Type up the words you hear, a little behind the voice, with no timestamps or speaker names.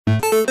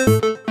Today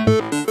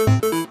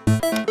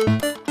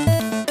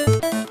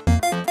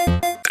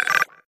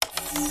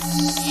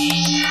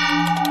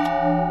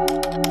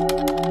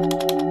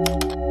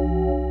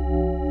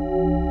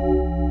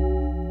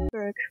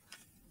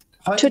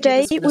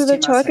we will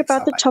talk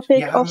about the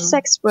topic of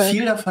sex work.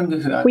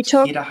 We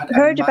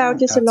heard about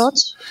this a lot.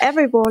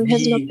 Everyone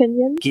has an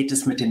opinion.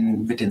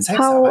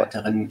 How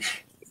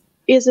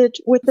is it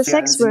with the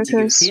sex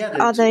workers?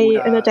 Are they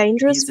in a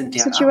dangerous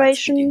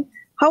situation?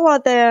 How are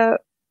their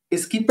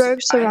work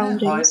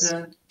surroundings?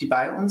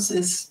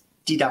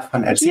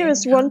 Here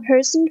is one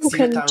person who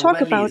can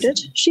talk about it.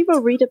 She will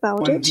read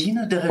about it.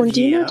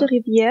 Undine de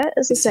Rivière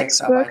is a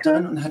sex worker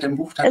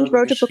and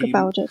wrote a book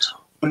about it.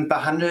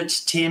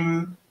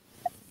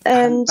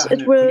 And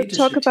it will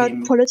talk about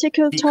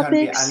political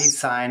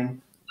topics,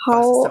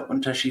 how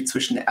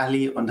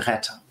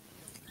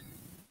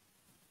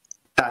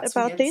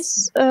about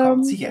this,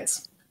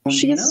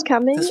 she is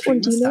coming,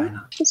 Undine.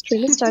 The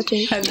stream is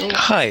starting.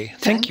 Hi,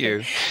 thank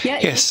you.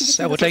 Yes,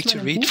 I would like to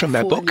read from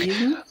my book,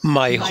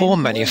 my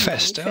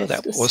Huren-Manifest,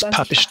 that was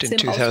published in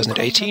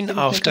 2018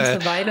 after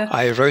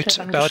I wrote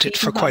about it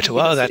for quite a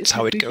while. That's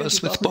how it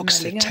goes with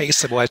books. It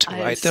takes a while to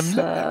write them,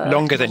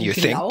 longer than you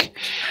think.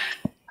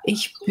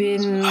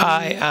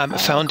 I am a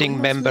founding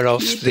member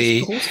of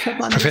the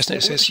Professional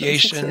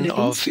Association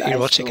of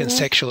Erotic and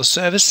Sexual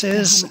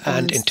Services,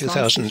 and in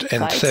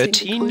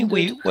 2013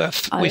 we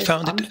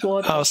founded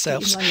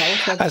ourselves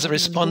as a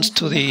response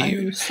to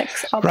the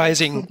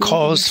rising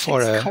calls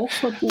for a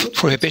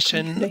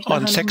prohibition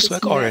on sex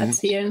work or in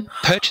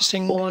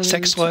purchasing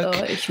sex work.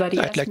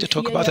 I'd like to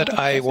talk about that.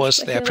 I was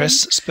their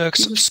press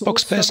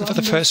spokesperson for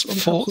the first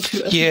 4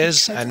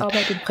 years and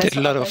did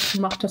a lot of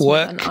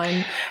work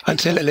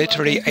until a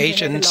literary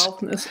agent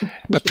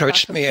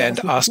approached me and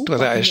asked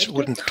whether I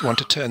wouldn't want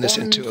to turn this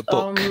into a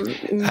book.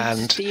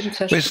 And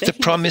with the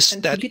promise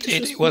that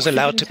it was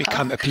allowed to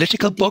become a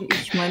political book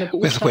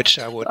with which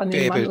I would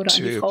be able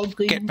to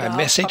get my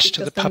message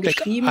to the public,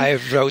 I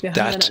wrote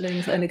that.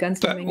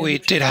 But we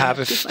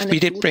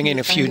did bring in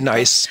a few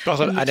nice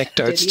brothel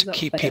anecdotes to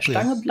keep people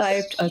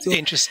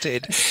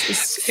interested.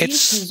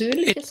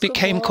 It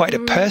became quite a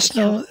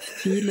personal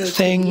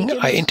thing.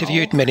 I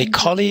interviewed many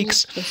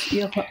colleagues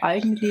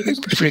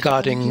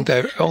regarding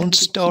their own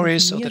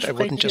stories so that I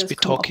wouldn't just be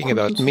talking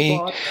about me.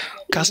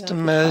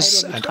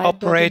 Customers and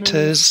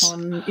operators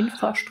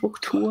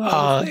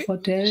are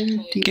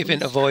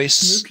given a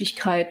voice.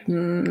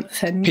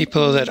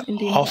 People that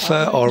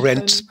offer or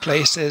rent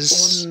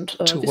places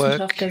to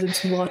work.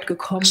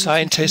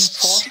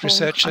 Scientists,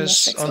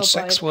 researchers on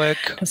sex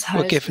work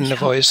were given a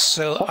voice.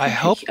 So I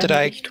hope that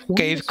I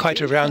gave quite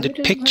a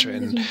rounded picture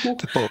in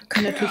the book.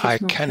 I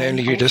can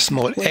only read a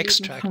small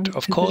extract,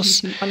 of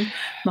course.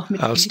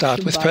 I'll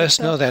start with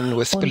personal, then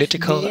with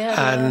political,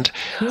 and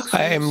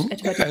I am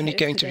only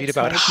going to read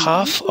about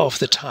half of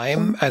the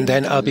time, and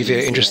then I'll be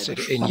very interested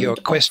in your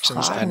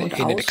questions and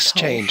in an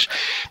exchange,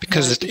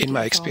 because in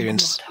my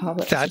experience,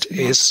 that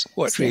is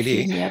what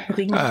really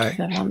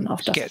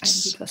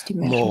gets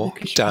more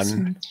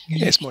done,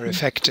 is more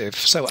effective.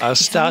 So I'll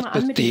start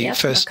with the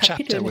first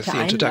chapter, with the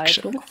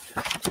introduction,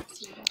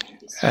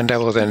 and I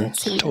will then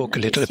talk a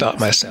little about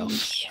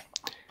myself.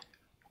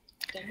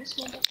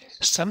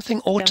 Something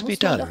ought to be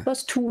done.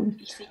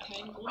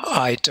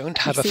 I don't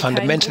have a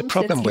fundamental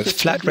problem with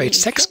flat-rate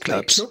sex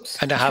clubs,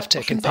 and I have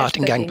taken part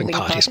in gangbang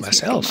parties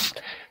myself.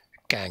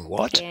 Gang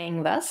what?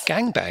 Gang was?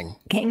 Gangbang.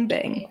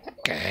 Gangbang.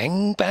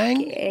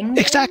 Gangbang?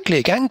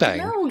 Exactly, gangbang.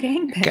 No,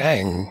 gangbang.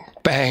 Gang.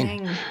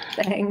 Bang.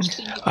 Bang.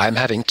 I'm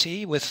having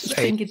tea with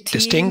a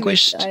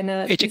distinguished,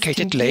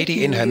 educated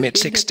lady in her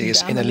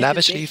mid-60s in a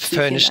lavishly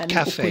furnished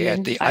cafe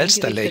at the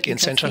Alster Lake in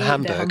central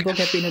Hamburg.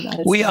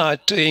 We are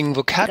doing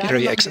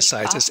vocabulary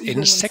exercises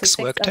in sex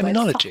work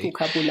terminology.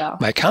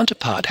 My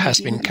counterpart has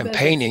been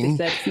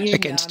campaigning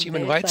against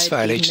human rights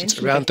violations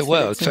around the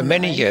world for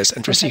many years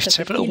and received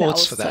several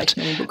awards for that.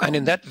 And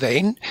in that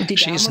vein,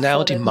 she is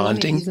now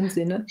demanding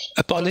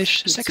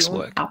abolish sex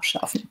work.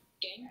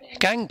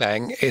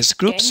 Gangbang is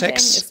group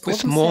sex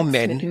with more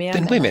men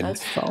than women.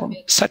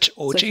 Such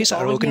orgies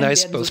are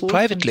organized both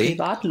privately,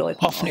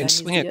 often in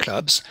swinger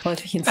clubs,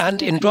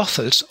 and in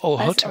brothels or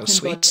hotel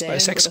suites by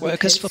sex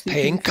workers for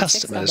paying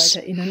customers.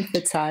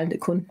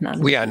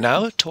 We are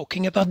now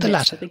talking about the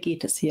latter.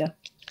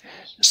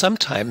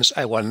 Sometimes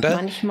I wonder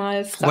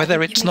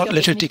whether it's not a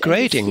little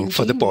degrading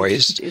for the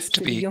boys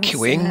to be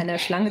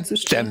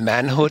queuing, their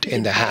manhood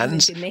in their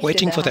hands,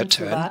 waiting for their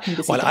turn,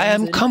 while I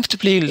am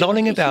comfortably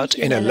lolling about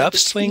in a love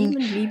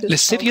swing,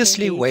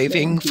 lasciviously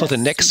waving for the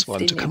next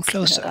one to come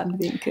closer.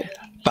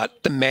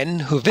 But the men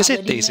who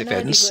visit these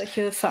events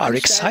are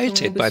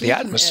excited by the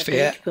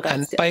atmosphere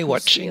and by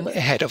watching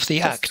ahead of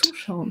the act.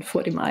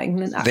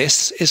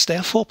 This is their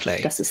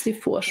foreplay.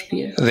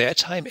 Their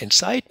time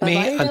inside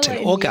me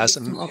until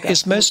orgasm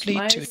is mostly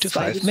 2 to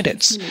 5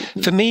 minutes.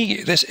 For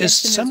me, this is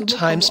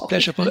sometimes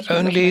pleasurable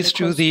only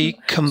through the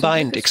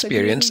combined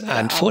experience,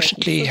 and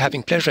fortunately,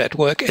 having pleasure at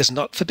work is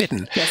not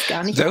forbidden.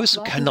 Those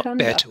who cannot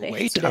bear to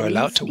wait are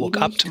allowed to walk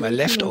up to my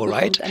left or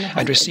right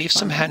and receive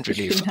some hand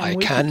relief. I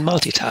can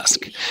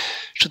multitask. public.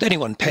 Should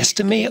anyone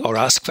pester me or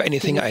ask for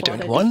anything I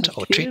don't want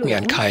or treat me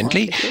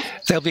unkindly,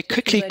 they'll be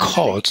quickly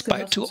called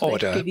to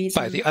order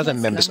by the other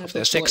members of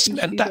their sex,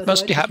 and that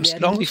mostly happens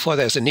long before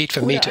there's a need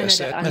for me to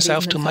assert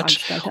myself too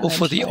much or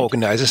for the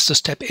organizers to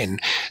step in.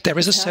 There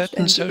is a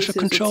certain social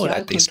control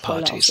at these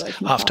parties.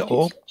 After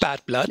all,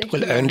 bad blood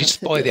will only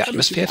spoil the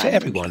atmosphere for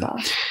everyone.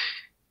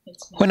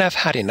 When I've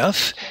had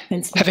enough,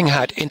 having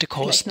had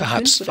intercourse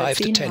perhaps 5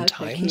 to 10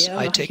 times,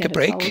 I take a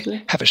break,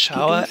 have a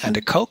shower and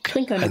a Coke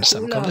and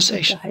some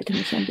conversation.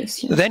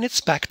 Then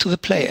it's back to the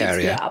play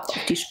area.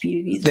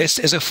 This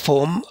is a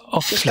form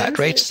of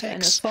flat-rate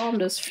sex.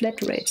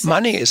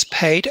 Money is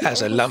paid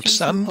as a lump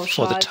sum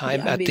for the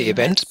time at the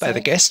event by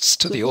the guests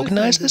to the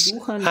organizers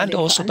and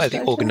also by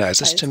the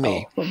organizers to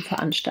me.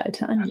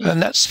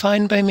 And that's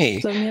fine by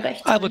me.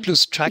 I would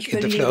lose track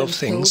in the flow of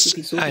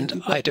things,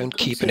 and I don't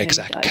keep an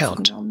exact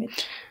count.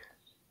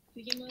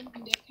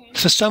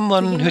 For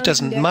someone who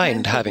doesn't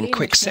mind having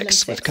quick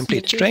sex with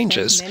complete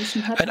strangers,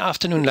 an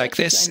afternoon like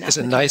this is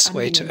a nice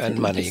way to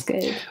earn money.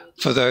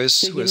 For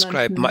those who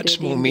ascribe much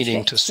more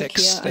meaning to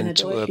sex than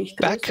to a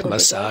back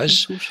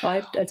massage,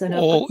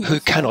 or who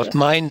cannot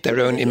mind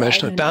their own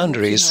emotional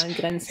boundaries,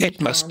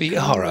 it must be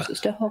a horror.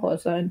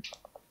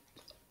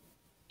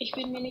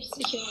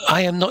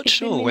 I am not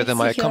sure whether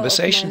my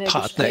conversation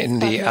partner in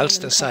the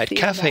Ulster Side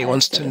Cafe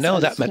wants to know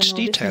that much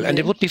detail, and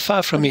it would be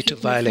far from me to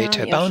violate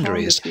her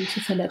boundaries.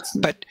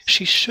 But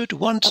she should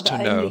want to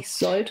know,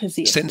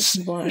 since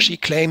she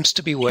claims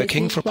to be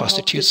working for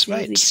prostitutes'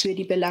 rights.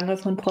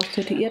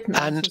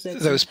 And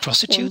those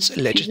prostitutes,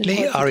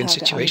 allegedly, are in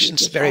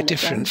situations very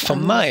different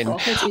from mine,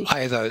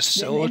 either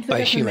sold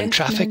by human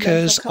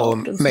traffickers or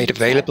made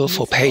available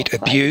for paid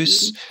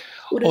abuse,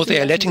 or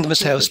they are letting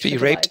themselves be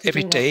raped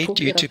every day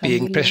due to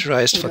being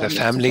pressurized for their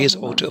families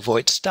or to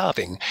avoid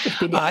starving.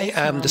 I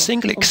am the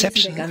single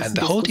exception, and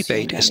the whole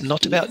debate is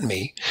not about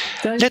me.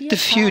 Let the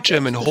few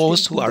German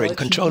whores who are in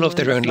control of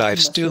their own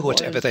lives do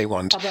whatever they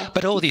want.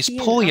 But all these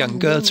poor young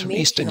girls from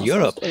Eastern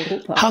Europe,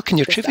 how can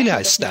you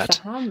trivialize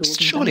that?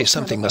 Surely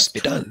something must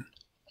be done.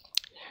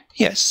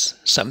 Yes,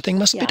 something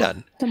must be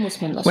done.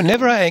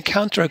 Whenever I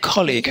encounter a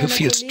colleague who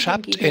feels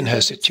trapped in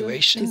her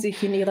situation,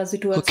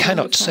 who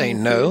cannot say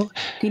no,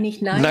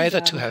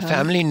 neither to her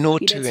family nor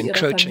to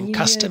encroaching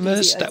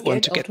customers that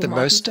want to get the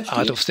most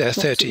out of their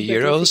 30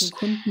 euros,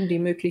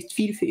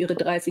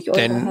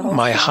 then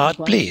my heart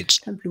bleeds.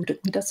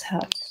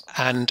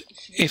 And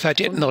if I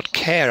did not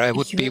care, I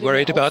would be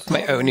worried about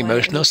my own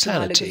emotional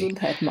sanity.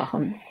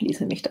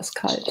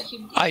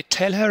 I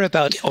tell her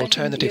about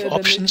alternative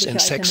options in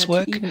sex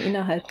work,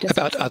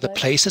 about other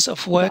places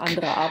of work,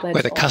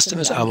 where the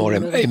customers are more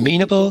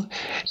amenable,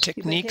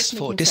 techniques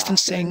for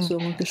distancing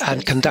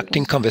and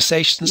conducting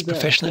conversations,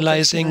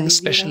 professionalizing,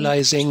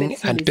 specializing,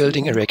 and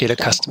building a regular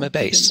customer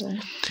base.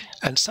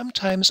 And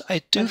sometimes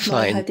I do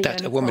find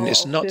that a woman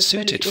is not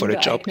suited for a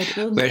job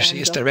where she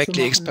is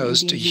directly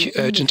exposed to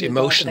urgent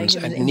emotions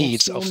and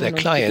needs of their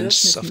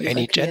clients of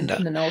any gender.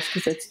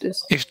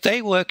 If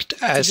they worked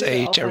as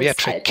a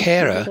geriatric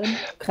carer,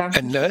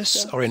 a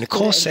nurse, or in a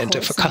call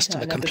center for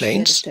customer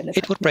complaints,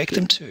 it would break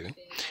them too.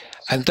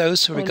 And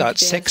those who regard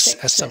sex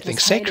as something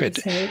sacred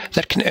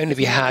that can only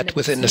be had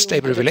within a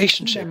stable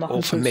relationship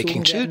or for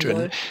making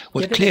children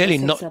would clearly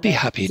not be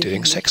happy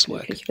doing sex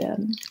work.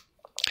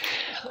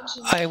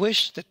 I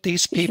wish that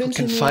these people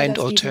can find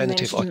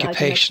alternative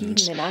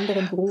occupations,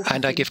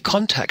 and I give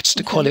contacts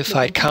to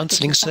qualified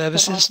counseling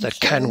services that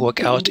can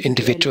work out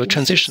individual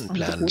transition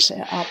plans.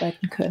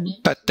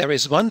 But there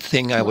is one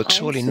thing I would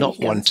surely not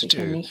want to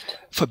do: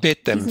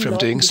 forbid them from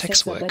doing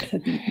sex work.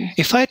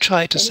 If I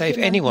try to save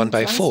anyone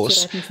by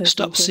force,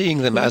 stop seeing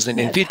them as an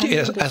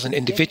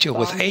individual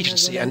with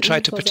agency and try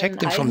to protect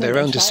them from their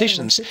own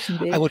decisions,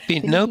 I would be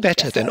no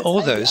better than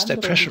all those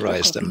that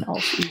pressurize them.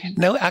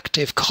 No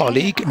active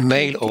colleague,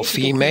 male or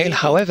female,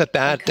 however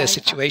bad their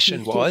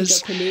situation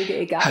was,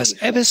 has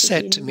ever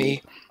said to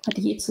me,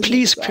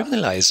 "Please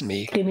criminalize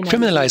me,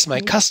 criminalize my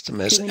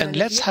customers, and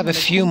let's have a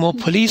few more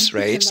police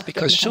raids,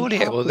 because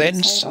surely I will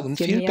then soon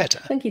feel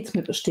better."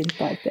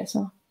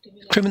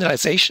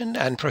 Criminalization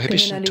and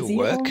prohibition to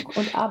work,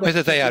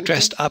 whether they are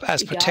dressed up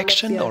as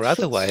protection or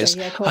otherwise,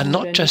 are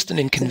not just an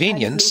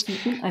inconvenience,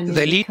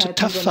 they lead to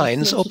tough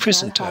fines or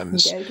prison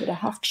terms.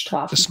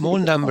 The small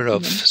number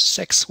of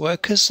sex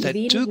workers that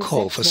do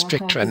call for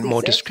stricter and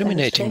more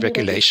discriminating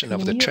regulation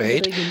of the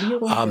trade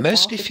are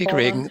mostly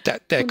figuring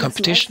that their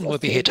competition will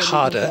be hit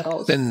harder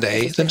than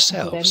they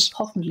themselves.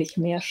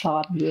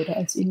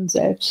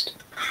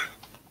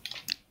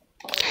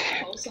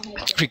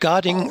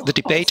 Regarding the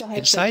debate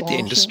outside the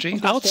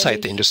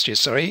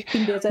industry,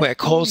 where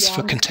calls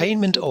for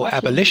containment or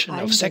abolition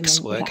of sex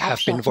work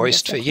have been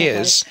voiced for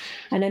years,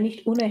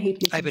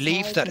 I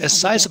believe that a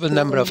sizable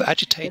number of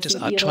agitators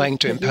are trying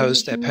to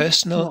impose their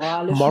personal,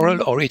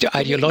 moral, or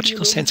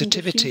ideological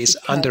sensitivities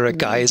under a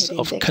guise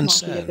of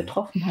concern.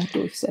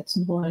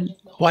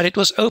 While it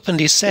was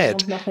openly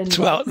said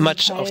throughout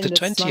much of the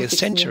 20th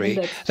century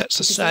that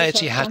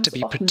society had to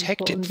be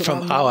protected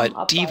from our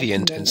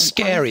deviant and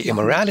scary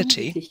immorality,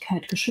 society,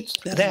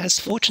 there has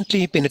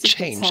fortunately been a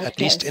change, at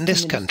least in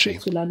this country.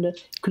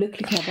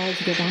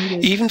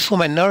 Even for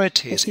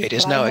minorities, it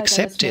is now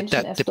accepted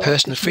that the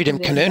personal freedom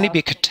can only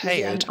be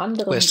curtailed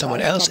where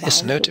someone else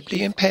is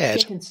notably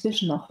impaired.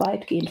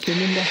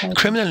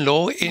 Criminal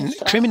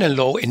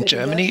law in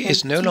Germany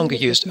is no longer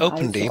used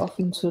openly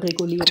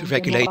to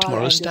regulate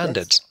moral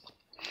standards.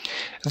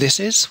 This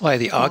is why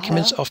the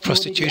arguments of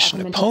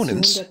prostitution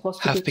opponents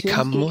have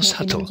become more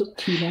subtle.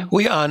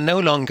 We are no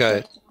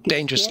longer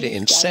dangerously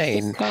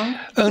insane,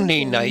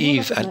 only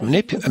naive and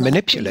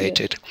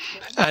manipulated,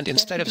 and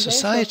instead of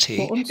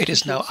society, it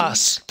is now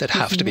us that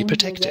have to be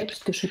protected.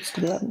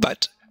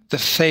 But the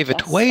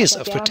favored ways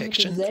of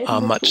protection are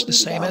much the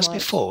same as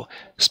before: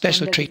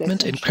 special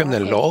treatment in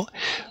criminal law,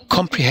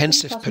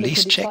 comprehensive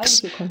police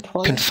checks,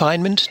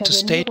 confinement to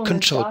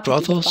state-controlled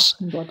brothels,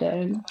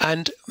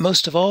 and,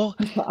 most of all,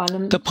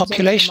 the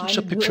population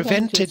should be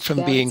prevented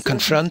from being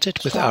confronted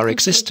with our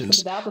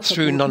existence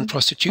through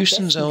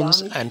non-prostitution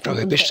zones and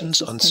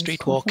prohibitions on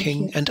street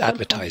walking and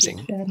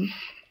advertising.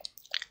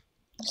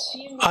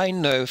 I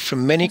know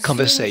from many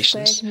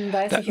conversations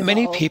that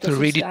many people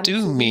really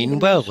do mean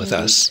well with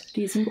us.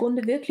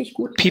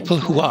 People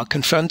who are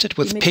confronted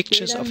with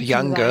pictures of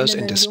young girls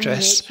in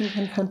distress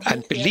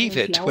and believe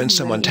it when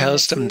someone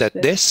tells them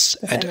that this,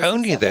 and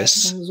only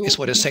this, is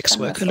what a sex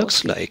worker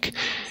looks like.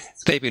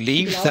 They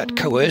believe that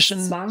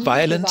coercion,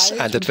 violence,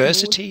 and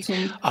adversity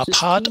are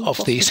part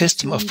of the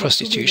system of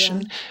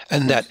prostitution,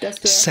 and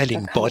that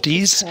selling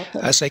bodies,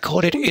 as they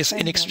call it, is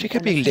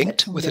inextricably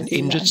linked with an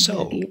injured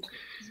soul.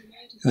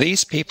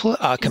 These people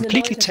are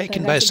completely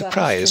taken by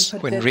surprise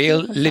when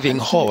real living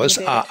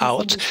whores are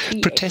out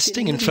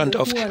protesting in front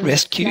of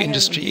rescue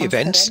industry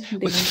events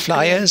with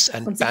flyers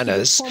and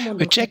banners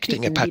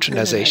rejecting a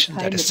patronization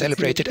that is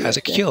celebrated as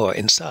a cure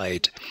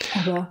inside.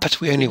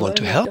 But we only want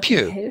to help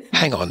you.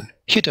 Hang on,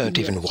 you don't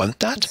even want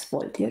that?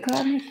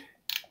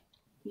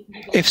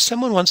 If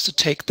someone wants to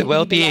take the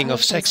well-being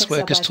of sex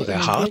workers to their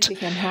heart,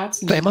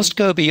 they must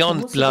go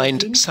beyond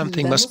blind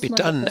 "something must be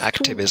done"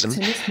 activism.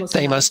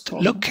 They must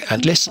look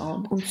and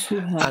listen.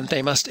 And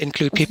they must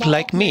include people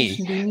like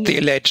me, the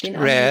alleged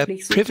rare,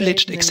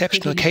 privileged,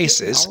 exceptional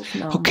cases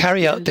who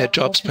carry out their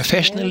jobs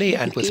professionally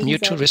and with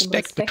mutual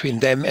respect between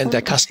them and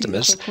their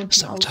customers,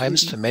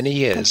 sometimes for many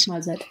years.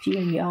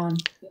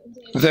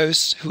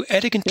 Those who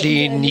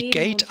elegantly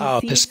negate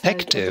our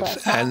perspective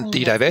and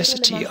the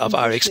diversity of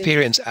our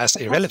experience as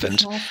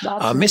irrelevant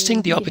are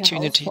missing the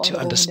opportunity to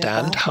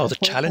understand how the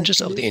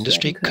challenges of the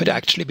industry could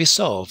actually be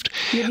solved.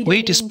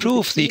 We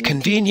disprove the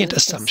convenient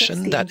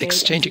assumption that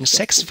exchanging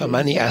sex for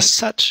money as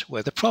such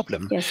were the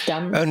problem.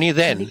 Only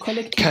then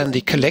can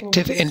the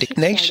collective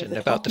indignation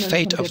about the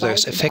fate of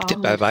those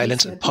affected by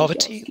violence and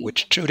poverty,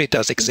 which truly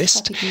does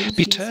exist,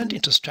 be turned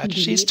into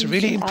strategies to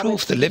really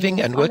improve the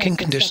living and working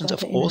conditions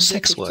of all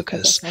sex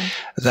workers.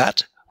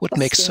 That would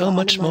make so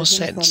much more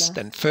sense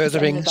than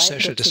furthering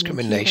social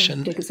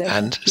discrimination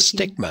and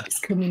stigma.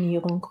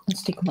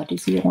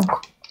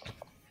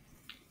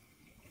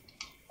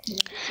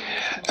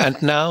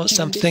 And now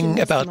something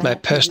about my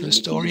personal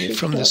story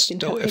from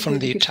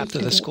the chapter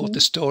that's called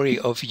The Story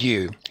of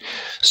You.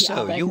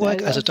 So, you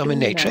work as a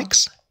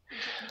dominatrix.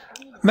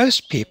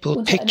 Most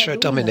people picture a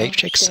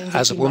dominatrix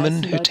as a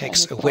woman who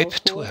takes a whip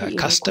to her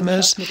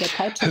customers,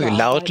 who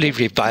loudly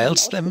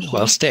reviles them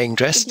while staying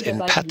dressed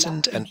in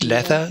patent and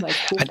leather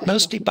and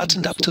mostly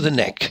buttoned up to the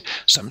neck.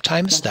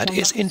 Sometimes that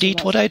is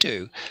indeed what I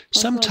do.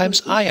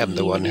 Sometimes I am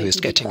the one who is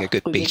getting a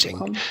good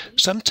beating.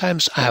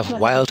 Sometimes I have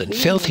wild and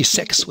filthy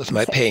sex with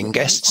my paying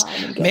guests,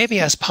 maybe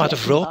as part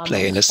of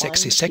roleplay in a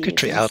sexy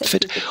secretary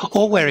outfit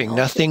or wearing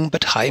nothing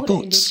but high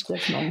boots.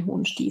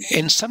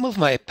 In some of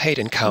my paid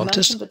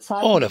encounters,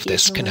 all of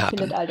this can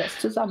happen.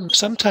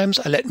 Sometimes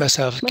I let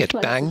myself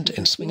get banged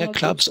in swinger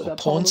clubs or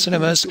porn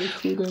cinemas,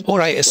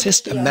 or I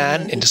assist a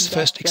man in his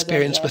first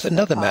experience with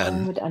another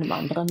man.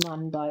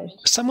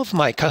 Some of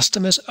my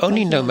customers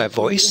only know my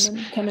voice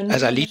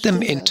as I lead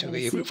them into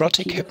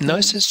erotic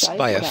hypnosis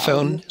via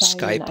phone,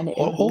 Skype,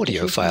 or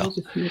audio file.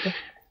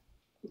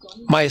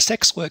 My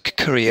sex work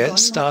career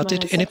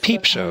started in a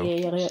peep show.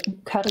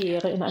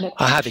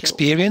 I have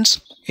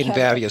experience in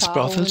various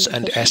brothels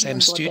and SM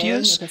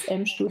studios,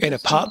 in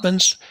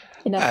apartments,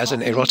 as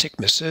an erotic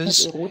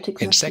masseuse,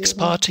 in sex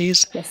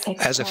parties,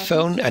 as a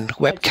phone and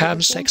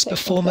webcam sex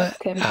performer,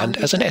 and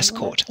as an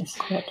escort.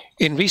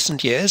 In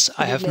recent years,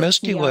 I have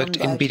mostly worked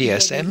in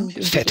BDSM,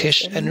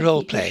 fetish, and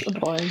roleplay.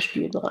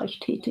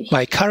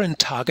 My current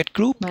target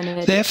group,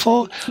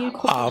 therefore,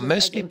 are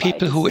mostly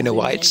people who, in a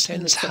wide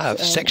sense, have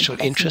sexual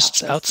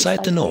interests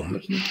outside the norm.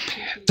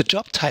 The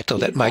job title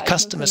that my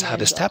customers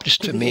have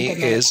established for me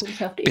is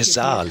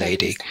Bizarre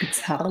Lady,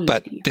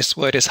 but this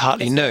word is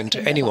hardly known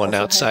to anyone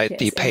outside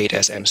the paid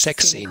SM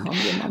sex scene.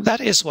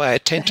 That is why I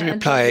tend to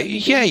reply,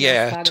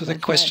 yeah, to the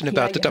question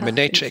about the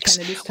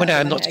dominatrix when I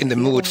am not in the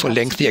mood for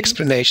lengthy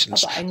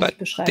explanations, but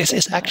this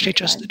is actually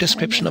just a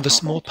description of a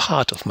small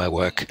part of my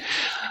work.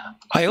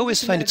 I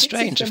always find it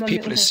strange if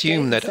people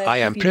assume that I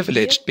am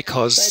privileged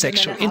because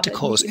sexual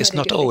intercourse is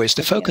not always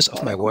the focus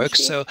of my work,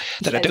 so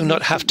that I do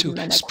not have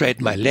to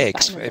spread my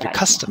legs for every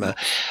customer.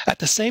 At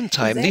the same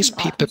time, these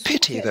people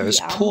pity those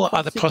poor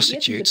other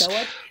prostitutes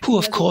who,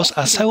 of course,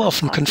 are so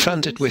often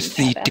confronted with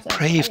the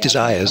depraved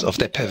desires of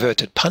their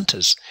perverted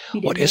punters.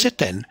 What is it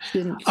then?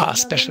 Are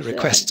special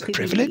requests a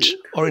privilege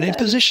or an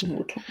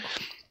imposition?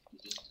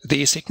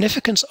 The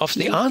significance of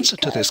the answer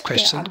to this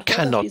question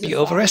cannot be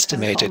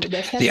overestimated.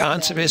 The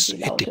answer is,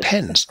 it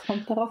depends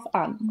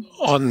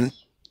on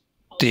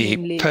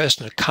the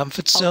personal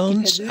comfort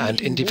zones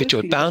and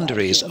individual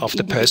boundaries of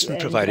the person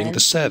providing the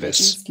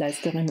service.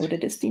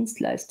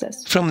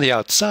 From the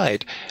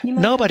outside,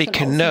 nobody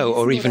can know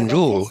or even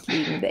rule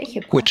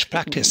which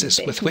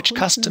practices with which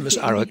customers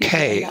are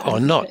okay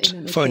or not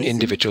for an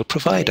individual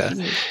provider.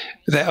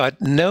 There are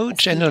no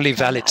generally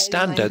valid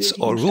standards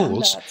or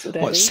rules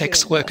what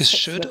sex workers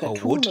should or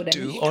would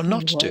do or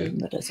not do.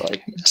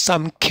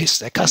 Some kiss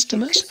their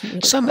customers,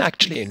 some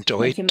actually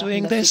enjoy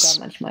doing this.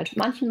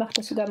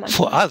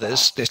 For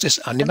others, this is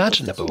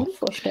unimaginable.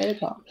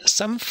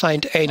 Some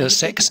find anal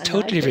sex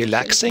totally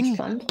relaxing,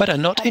 but are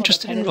not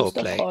interested in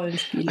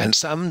roleplay. And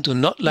some do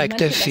not like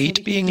their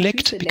feet being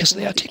licked because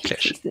they are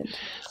ticklish.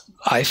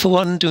 I, for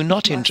one, do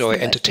not enjoy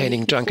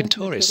entertaining drunken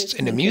tourists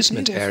in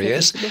amusement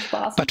areas,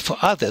 but for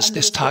others,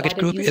 this target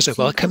group is a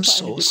welcome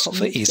source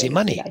for easy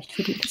money.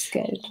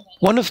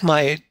 One of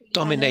my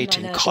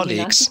dominating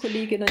colleagues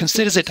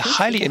considers it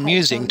highly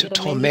amusing to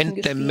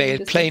torment their male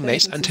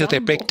playmates until they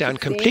break down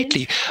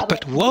completely,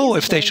 but woe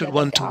if they should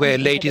want to wear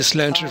ladies'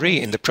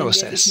 lingerie in the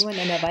process.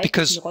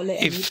 Because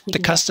if the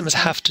customers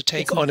have to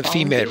take on a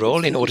female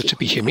role in order to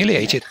be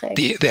humiliated,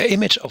 their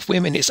image of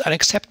women is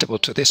unacceptable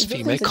to this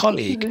female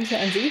colleague.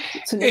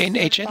 In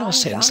a general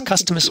sense,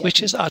 customers'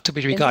 wishes are to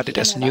be regarded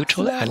as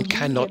neutral and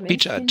cannot be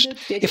judged.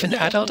 If an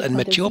adult and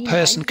mature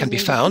person can be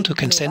found who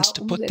consents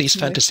to put these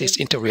fantasies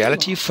into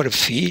reality for a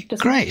fee,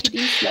 great.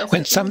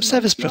 When some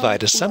service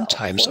providers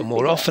sometimes or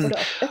more often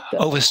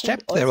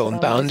overstep their own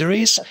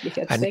boundaries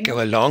and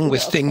go along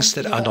with things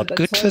that are not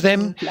good for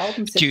them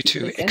due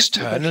to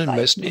external,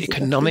 mostly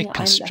economic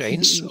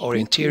constraints or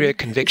interior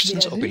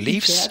convictions or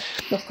beliefs,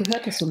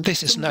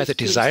 this is neither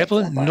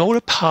desirable nor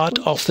a part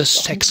of the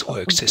sex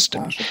work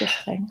system.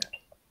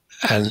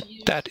 And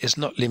that is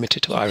not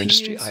limited to our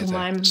industry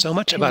either. So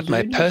much about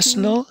my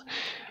personal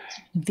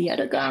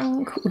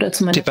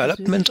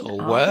development or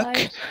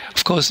work.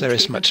 Of course, there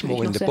is much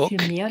more in the book,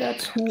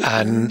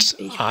 and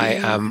I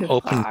am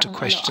open to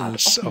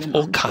questions of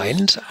all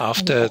kinds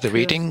after the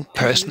reading,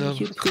 personal,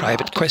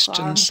 private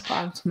questions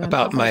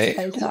about my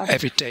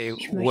everyday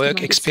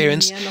work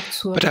experience,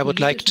 but I would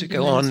like to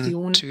go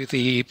on to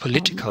the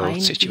political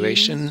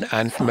situation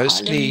and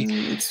mostly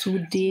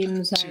to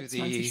the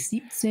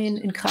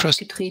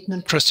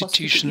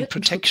Prostitution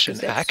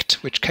Protection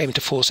Act, which came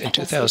into force in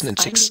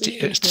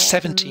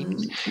 2017,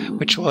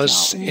 which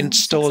was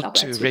installed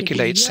to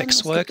regulate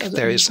sex work.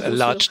 There is a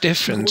large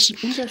difference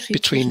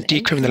between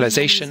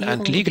decriminalization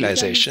and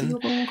legalization.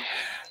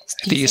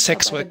 The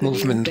sex work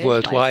movement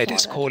worldwide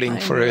is calling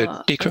for a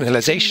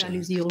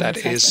decriminalization,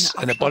 that is,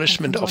 an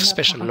abolishment of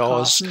special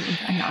laws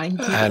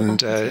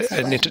and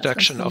an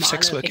introduction of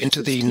sex work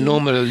into the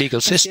normal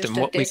legal system.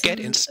 What we get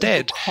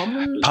instead,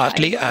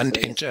 partly and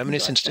in Germany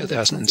since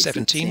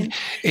 2017,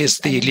 is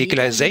the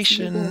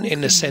legalization in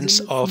the sense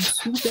of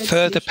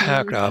further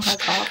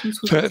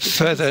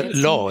further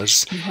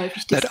laws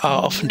that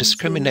are often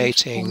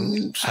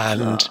discriminating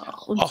and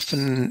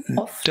often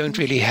don't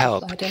really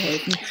help.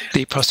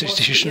 The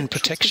Prostitution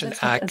Protection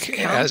Act,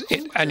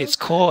 and its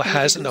core,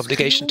 has an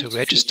obligation to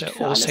register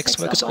all sex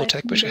workers. All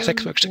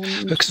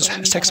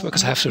sex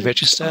workers have to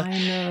register,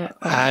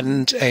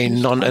 and a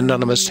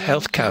non-anonymous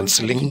health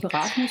counseling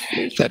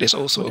that is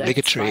also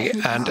obligatory.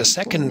 And a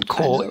second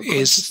core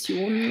is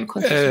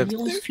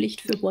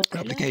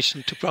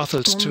obligation to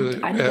brothels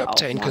to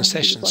obtain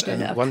concessions.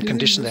 And one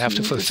condition they have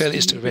to fulfill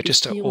is to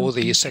register all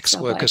the sex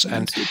workers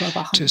and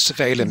to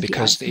surveil them,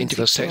 because the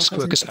individual sex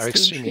workers are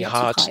extremely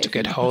hard to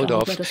get hold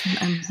of.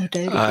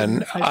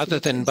 And other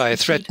than by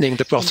threatening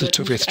the brothel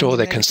to withdraw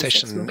their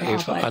concession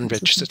if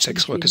unregistered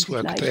sex workers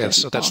work there.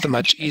 So that's the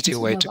much easier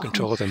way to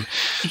control them.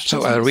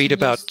 So I'll read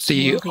about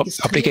the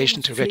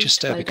obligation to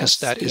register, because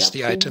that is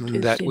the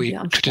item that we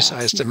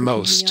criticize the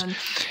most.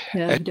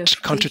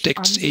 It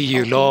contradicts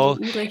EU law,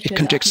 it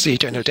contradicts the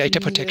General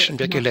Data Protection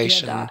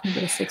Regulation,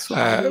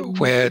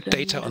 where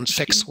data on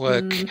sex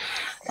work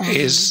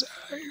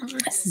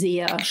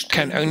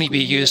can only be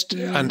used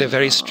under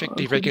very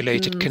strictly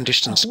regulated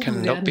conditions,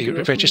 cannot be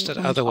registered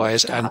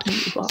otherwise, and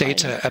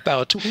data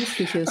about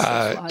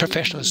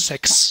professional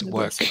sex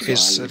work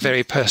is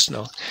very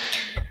personal.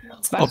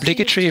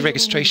 Obligatory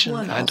registration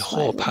and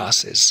hall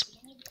passes.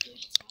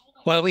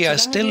 While we are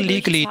still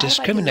legally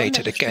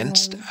discriminated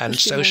against and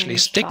socially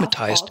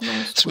stigmatized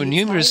through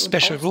numerous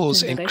special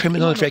rules in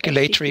criminal,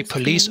 regulatory,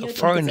 police or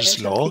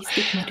foreigners law,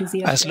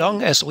 as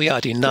long as we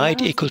are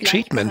denied equal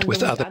treatment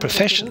with other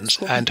professions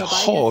and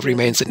whore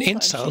remains an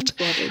insult,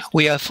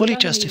 we are fully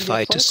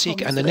justified to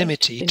seek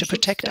anonymity to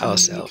protect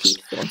ourselves.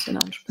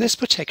 This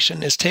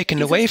protection is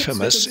taken away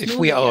from us if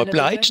we are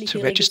obliged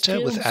to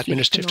register with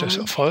administrative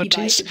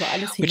authorities,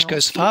 which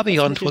goes far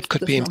beyond what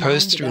could be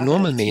imposed through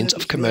normal means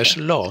of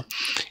commercial law.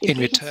 In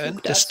return,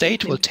 the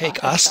state will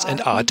take us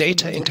and our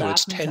data into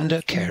its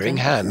tender, caring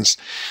hands.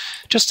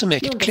 Just to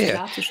make it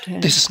clear,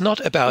 this is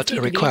not about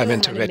a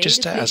requirement to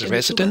register as a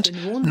resident,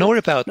 nor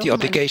about the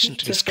obligation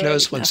to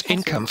disclose one's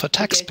income for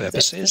tax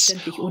purposes.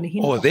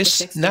 All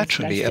this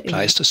naturally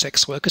applies to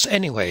sex workers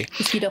anyway.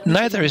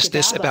 Neither is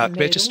this about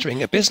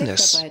registering a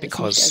business,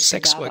 because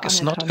sex work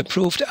is not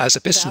approved as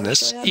a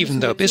business,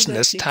 even though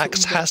business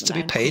tax has to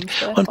be paid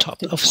on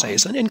top of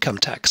sales and income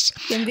tax.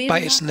 By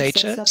its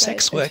nature,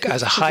 sex work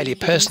as a highly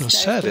personal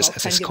service,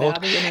 as it's called,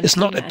 is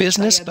not a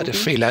business but a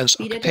freelance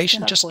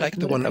occupation, just like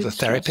the one of a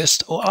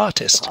therapist or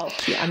artist.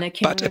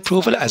 But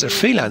approval as a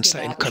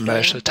freelancer in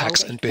commercial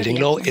tax and building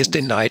law is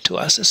denied to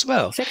us as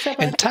well.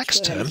 In tax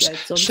terms,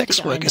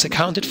 sex work is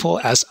accounted for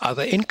as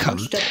other income,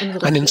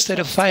 and instead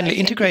of finally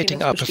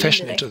integrating our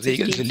profession into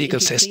the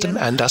legal system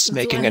and thus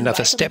making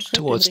another step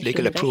towards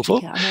legal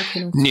approval,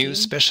 new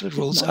special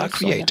rules are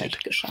created.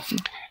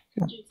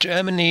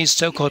 Germany's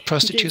so-called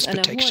Prostitutes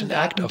Protection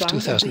Act of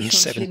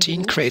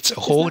 2017 creates a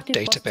whole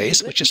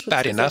database, which is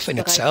bad enough in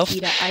itself,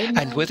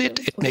 and with it,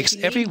 it makes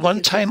every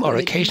one-time or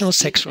occasional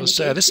sexual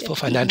service for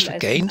financial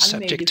gain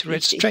subject to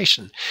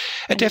registration,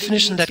 a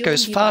definition that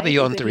goes far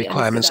beyond the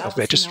requirements of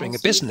registering a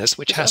business,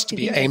 which has to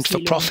be aimed for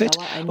profit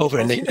over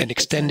an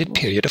extended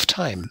period of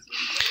time.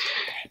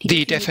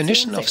 The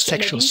definition of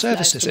sexual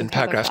services in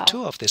paragraph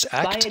 2 of this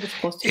act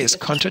is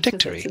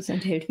contradictory,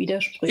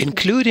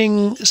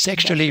 including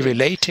sexually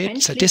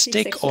related,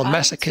 sadistic or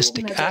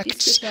masochistic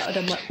acts,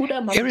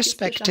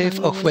 irrespective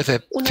of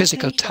whether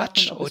physical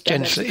touch or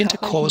genital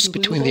intercourse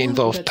between the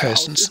involved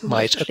persons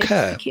might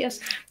occur.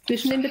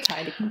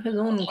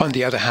 On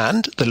the other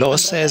hand, the law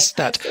says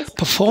that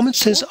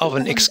performances of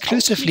an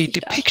exclusively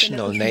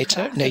depictional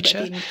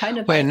nature,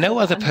 where no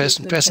other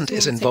person present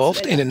is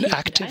involved in an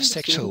active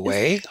sexual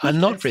way, are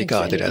not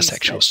regarded as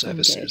sexual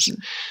services.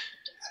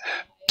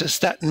 Does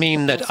that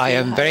mean that I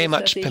am very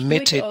much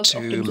permitted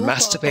to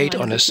masturbate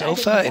on a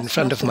sofa in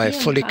front of my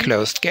fully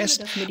clothed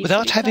guest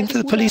without having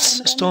the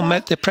police storm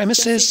the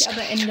premises,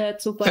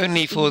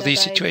 only for the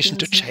situation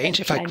to change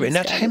if I grin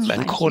at him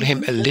and call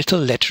him a little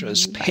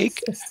lecherous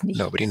pig?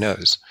 Nobody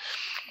knows.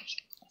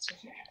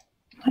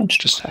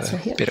 Just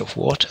a bit of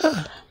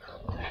water.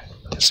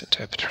 This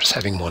interpreter is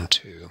having one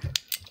too.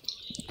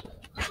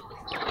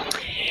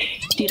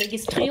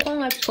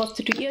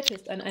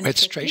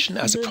 Registration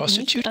as a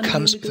prostitute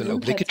comes with an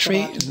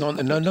obligatory,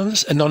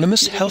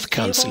 anonymous health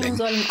counseling.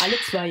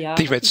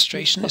 The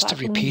registration is to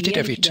be repeated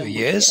every 2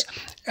 years,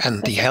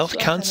 and the health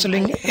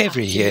counseling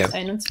every year.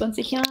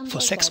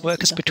 For sex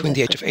workers between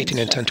the age of 18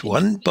 and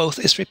 21, both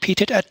is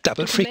repeated at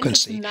double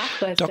frequency.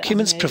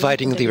 Documents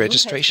providing the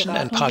registration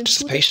and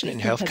participation in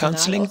health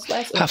counseling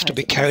have to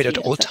be carried at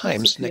all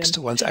times next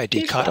to one's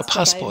ID card or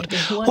passport.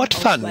 What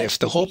fun if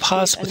the whole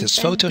pass with his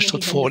photo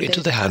should fall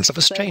into the hands of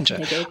a stranger,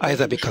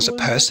 either because a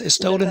purse is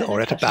stolen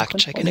or at a bag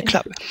check in a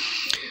club.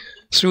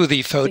 Through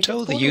the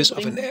photo, the use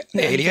of an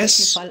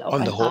alias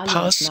on the whole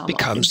pass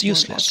becomes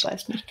useless.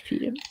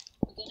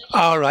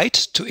 Our right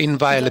to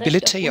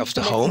inviolability of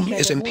the home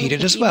is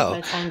impeded as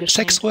well.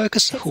 Sex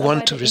workers who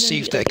want to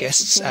receive their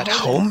guests at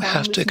home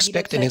have to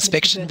expect an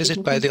inspection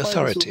visit by the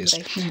authorities.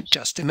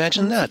 Just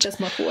imagine that.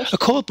 A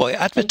callboy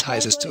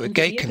advertises to a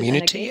gay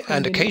community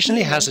and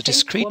occasionally has a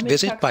discreet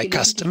visit by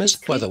customers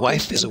while the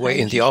wife is away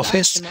in the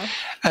office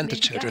and the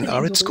children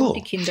are at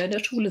school.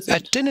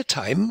 At dinner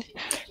time,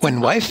 when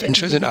wife and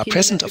children are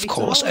present, of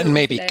course, and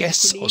maybe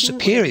guests or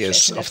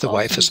superiors of the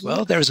wife as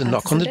well, there is a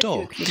knock on the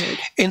door.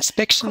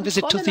 Inspection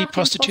visit to the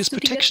Prostitutes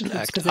Protection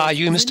Act. Are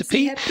you Mr.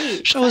 P?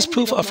 Show us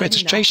proof of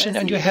registration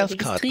and your health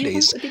card,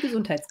 please.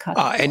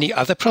 Are any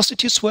other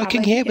prostitutes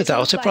working here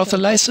without a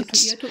brothel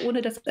license?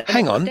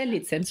 Hang on,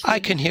 I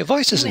can hear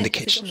voices in the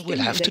kitchen. We'll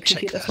have to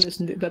check that.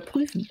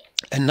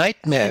 A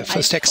nightmare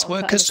for sex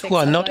workers who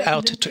are not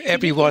outed to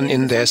everyone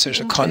in their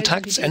social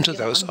contacts and to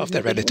those of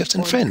their relatives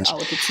and friends.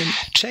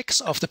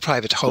 Checks of the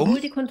private home,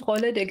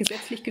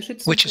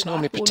 which is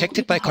normally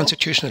protected by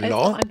constitutional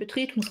law,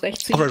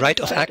 or a right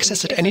of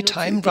access at any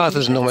time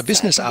rather than normal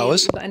business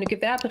hours,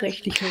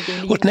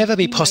 would never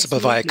be possible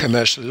via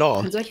commercial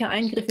law.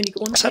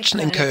 Such an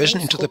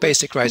incursion into the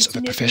basic rights of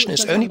a profession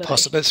is only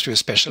possible through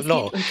special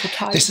law.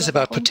 This is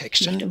about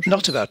protection,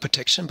 not about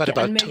protection, but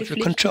about total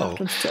control.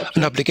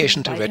 An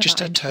obligation to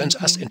register turns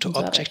us into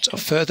objects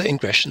of further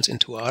ingressions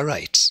into our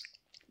rights.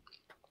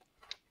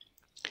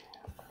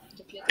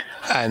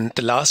 And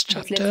the last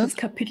chapter,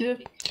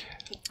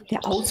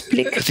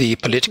 the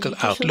political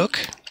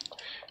outlook.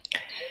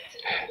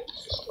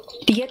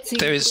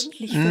 There is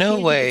no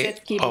way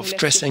of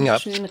dressing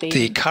up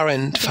the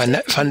current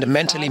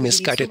fundamentally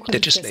misguided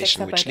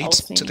legislation, which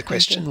leads to the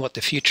question what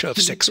the future of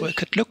sex work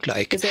could look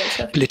like,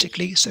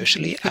 politically,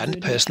 socially,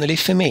 and personally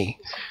for me.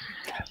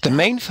 The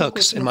main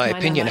focus, in my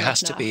opinion,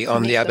 has to be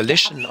on the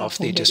abolition of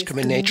the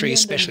discriminatory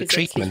special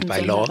treatment by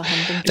law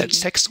that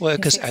sex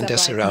workers and their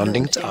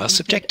surroundings are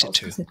subjected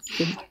to.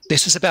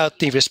 This is about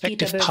the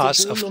respective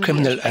parts of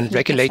criminal and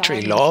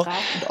regulatory law,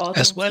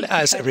 as well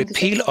as a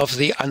repeal of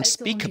the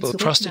unspeakable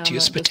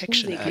Prostitutes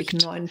Protection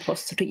Act.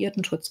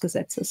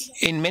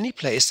 In many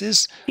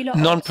places,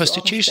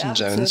 non-prostitution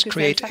zones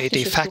create a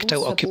de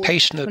facto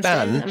occupational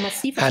ban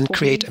and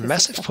create a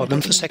massive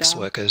problem for sex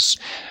workers,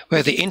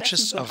 where the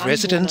interests of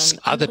residents,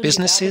 other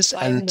businesses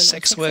and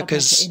sex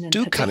workers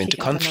do come into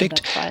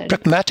conflict,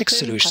 pragmatic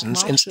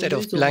solutions instead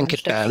of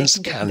blanket bans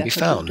can be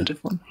found.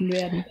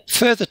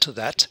 Further to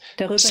that,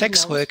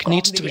 sex work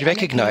needs to be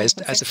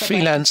recognized as a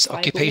freelance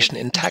occupation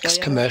in tax,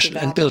 commercial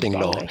and building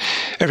law.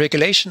 A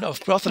regulation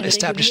of brothel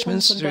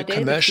establishments through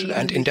commercial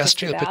and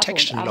industrial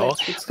protection law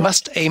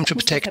must aim to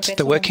protect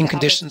the working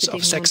conditions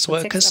of sex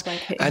workers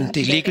and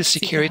the legal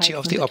security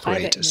of the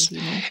operators.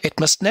 It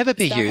must never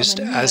be used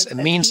as a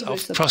means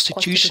of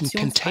prostitution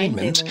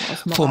containment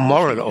for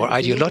moral or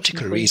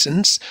ideological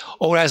reasons,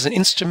 or as an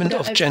instrument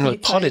of general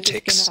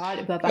politics,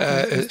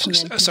 as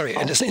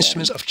an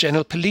instrument of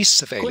general police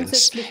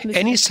surveillance.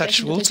 Any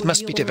such rules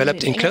must be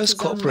developed in close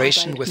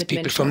cooperation with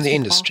people from the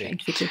industry.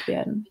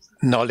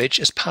 Knowledge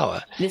is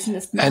power,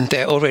 and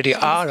there already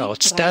are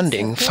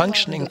outstanding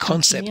functioning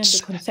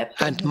concepts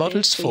and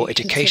models for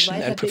education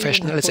and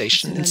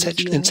professionalization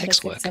in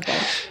sex work.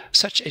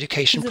 Such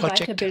education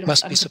projects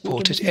must be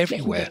supported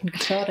everywhere.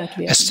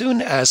 As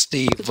soon as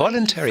the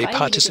voluntary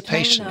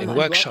participation in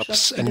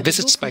workshops and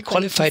visits by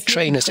qualified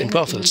trainers in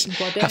brothels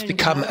have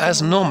become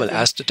as normal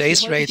as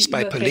today's raids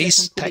by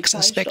police, tax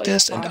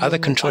inspectors and other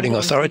controlling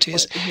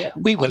authorities,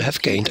 we will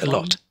have gained a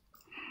lot.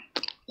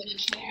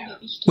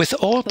 With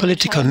all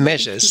political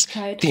measures,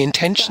 the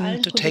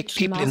intention to take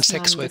people in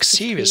sex work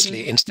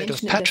seriously instead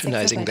of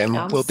patronizing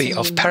them will be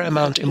of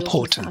paramount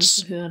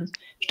importance.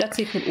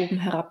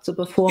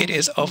 It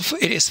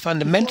is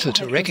fundamental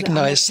to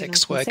recognize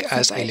sex work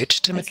as a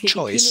legitimate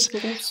choice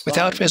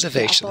without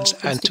reservations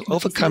and to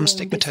overcome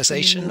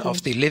stigmatization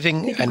of the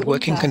living and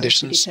working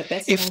conditions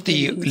if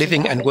the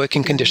living and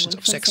working conditions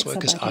of sex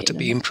workers are to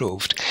be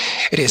improved.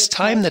 It is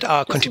time that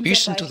our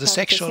contribution to the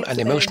sexual and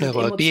emotional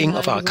well-being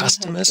of our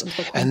customers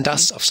and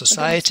thus of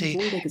society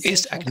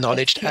is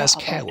acknowledged as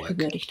care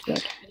work.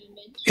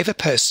 If a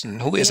person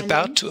who is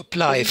about to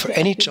apply for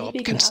any job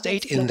can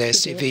state in their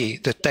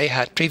CV that they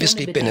had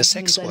previously been a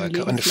sex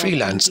worker on a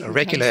freelance or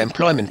regular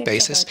employment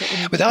basis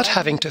without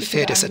having to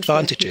fear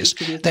disadvantages,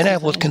 then I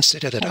would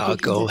consider that our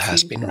goal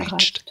has been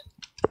reached.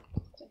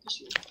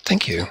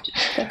 Thank you.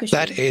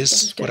 That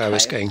is what I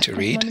was going to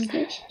read.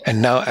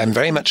 And now I'm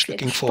very much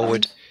looking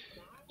forward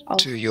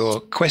to your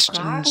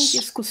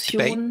questions,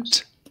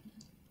 debate,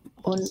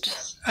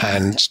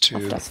 and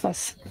to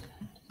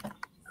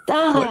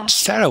what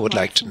Sarah would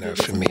like to know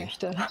from me.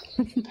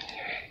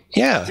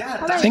 Yeah,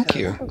 thank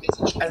you.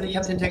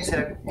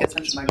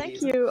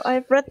 Thank you.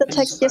 I've read the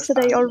text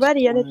yesterday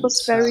already and it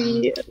was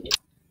very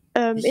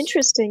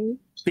interesting.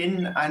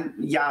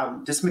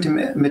 Yes,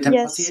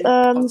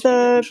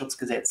 the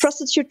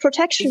Prostitute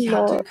Protection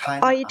Law.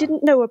 I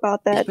didn't know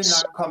about that.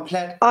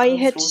 I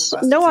had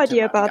no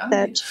idea about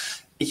that.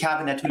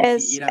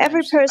 As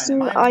every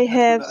person, I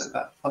have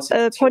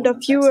a point of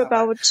view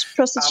about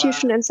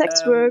prostitution and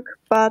sex work,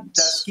 but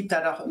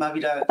there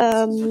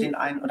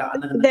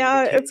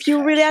are a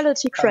few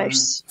reality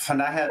crashes.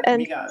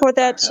 And for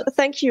that,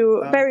 thank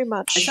you very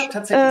much.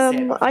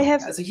 I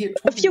have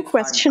a few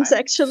questions,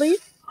 actually.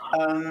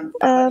 There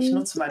are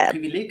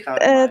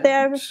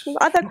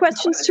other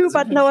questions too,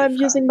 but now I'm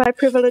using my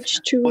privilege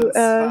to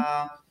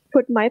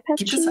put my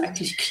passion.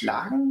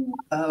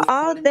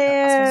 Are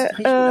there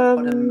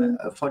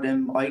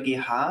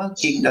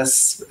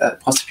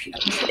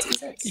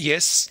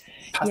Yes.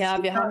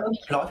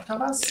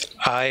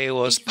 I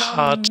was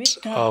part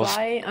of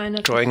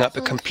drawing up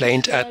a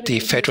complaint at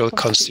the Federal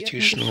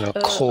Constitutional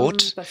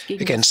Court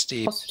against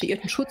the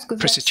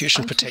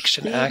Prostitution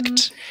Protection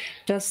Act.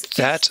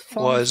 That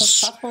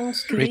was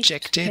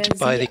rejected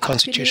by the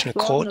Constitutional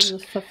Court,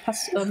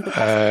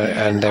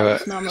 and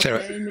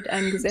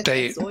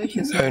they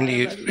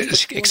only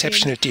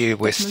exceptionally deal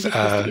with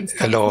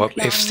a law.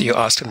 If you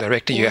ask them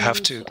directly, you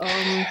have to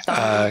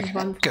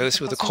go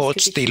through the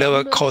courts, the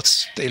lower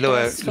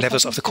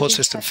levels of the court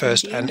system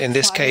first. And in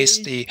this case,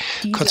 the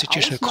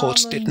Constitutional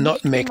Courts did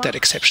not make that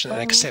exception and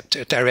accept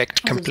a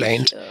direct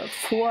complaint.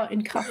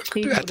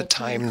 At the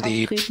time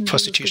the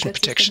Prostitution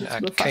Protection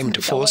Act came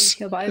into force,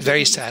 very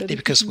very sadly,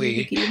 because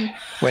we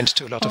went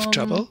to a lot of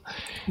trouble.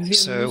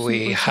 So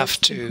we have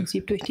to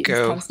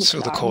go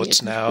through the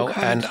courts now,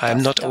 and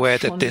I'm not aware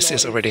that this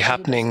is already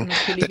happening,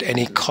 that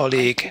any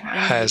colleague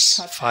has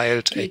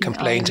filed a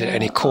complaint in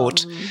any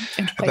court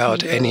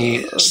about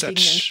any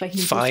such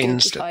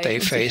fines that they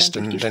faced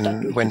and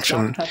then went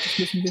from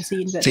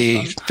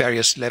the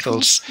various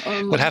levels.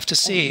 We'll have to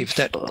see if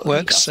that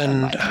works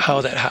and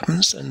how that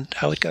happens and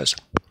how it goes.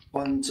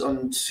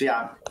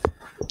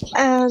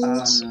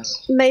 And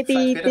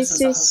maybe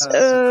this is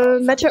a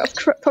matter of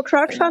for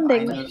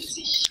crowdfunding.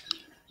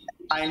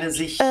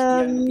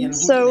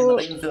 So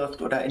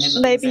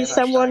maybe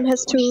someone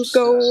has to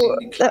go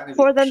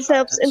for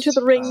themselves into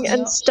the ring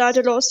and start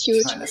a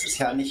lawsuit.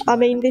 I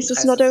mean, this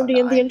is not only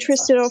in the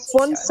interest of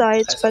one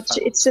side, but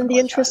it's in the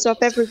interest of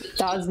everyone.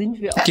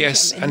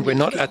 Yes, and we're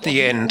not at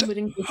the end.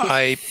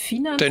 I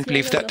don't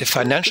believe that the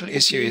financial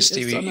issue is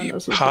the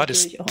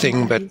hardest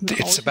thing, but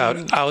it's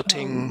about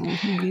outing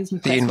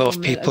the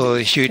involved people.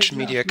 Huge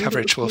media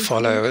coverage will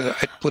follow.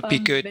 It would be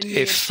good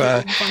if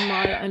a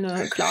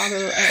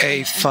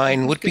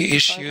fine would be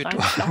issued.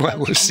 Well,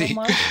 we'll see.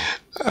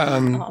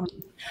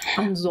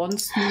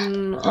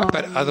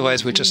 But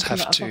otherwise, we just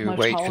have to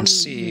wait and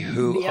see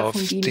who of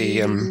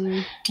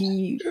the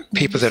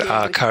people that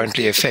are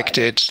currently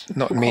affected,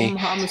 not me,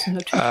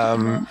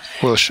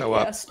 will show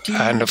up.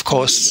 And of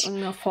course,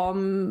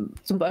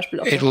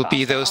 it will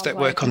be those that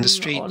work on the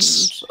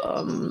streets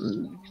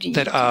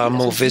that are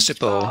more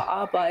visible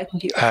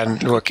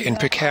and work in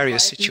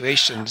precarious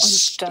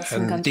situations.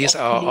 And these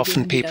are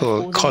often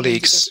people,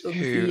 colleagues,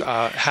 who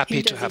are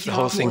happy to have the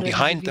whole thing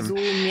behind them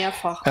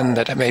and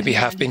that maybe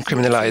have been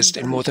criminalized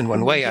in more than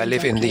one way. I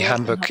live in the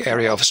Hamburg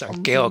area of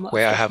St. Georg,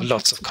 where I have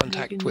lots of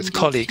contact with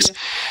colleagues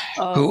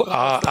who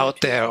are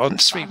out there on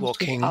street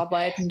walking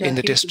in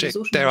the district.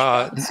 There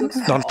are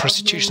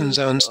non-prostitution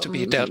zones to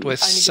be dealt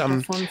with.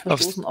 Some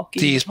of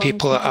these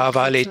people are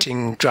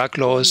violating drug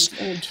laws,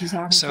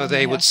 so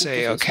they would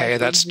say, okay,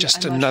 that's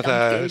just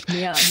another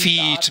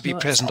fee to be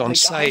present on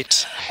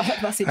site.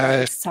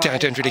 I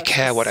don't really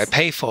care what I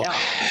pay for.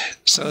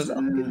 So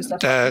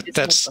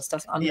that's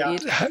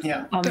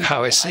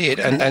how I see it.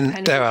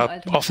 And there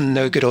are often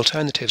no good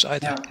alternatives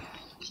either.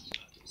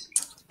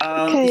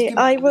 Okay,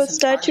 I will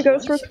start to go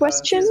through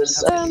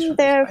questions.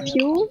 There are a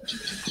few.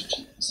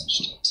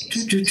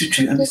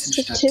 The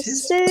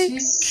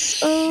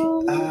statistics.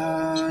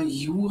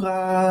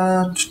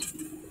 Jura,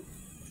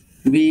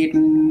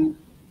 Schweden,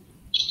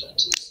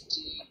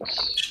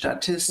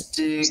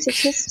 Statistics.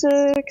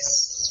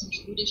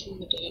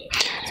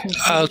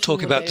 I'll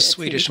talk about the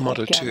Swedish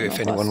model too, if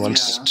anyone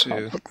wants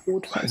to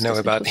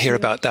hear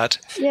about that.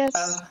 Yes.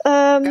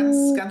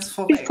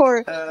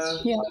 Before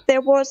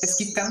there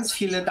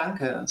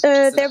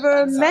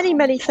were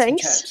many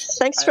thanks.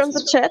 Thanks from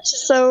the chat.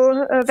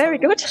 So very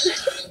good.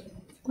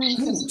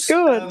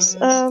 Good.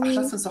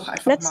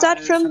 Let's start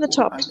from the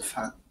top.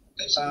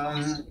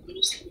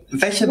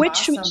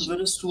 Which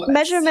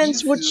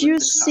measurements would you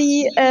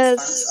see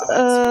as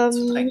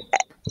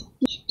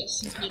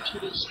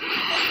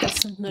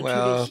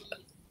well,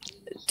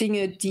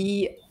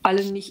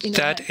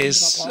 that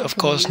is, of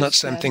course, not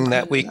something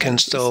that we can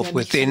solve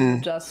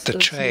within the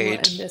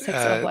trade.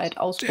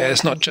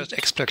 There's not just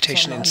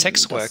exploitation in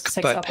sex work,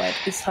 but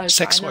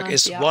sex work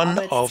is one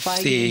of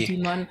the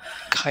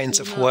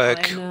kinds of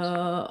work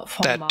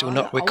that do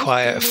not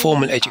require a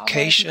formal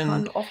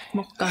education,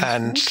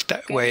 and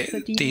that way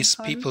these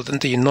people,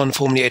 the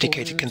non-formally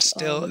educated, can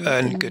still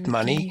earn good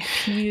money.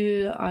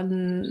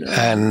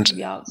 And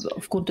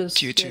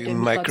due to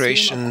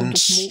migration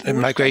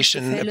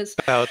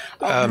about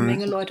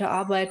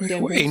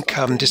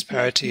income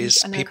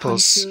disparities,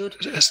 people's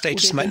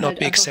status might not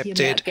be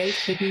accepted.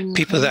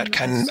 People that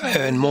can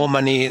earn more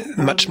money,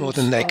 much more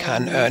than they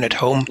can earn at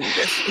home.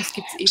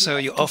 So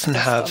you often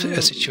have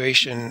a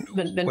situation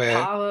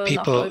where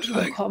people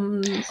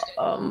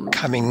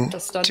coming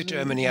to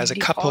Germany as a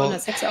couple,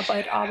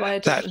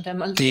 that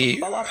the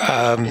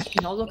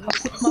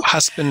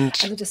husband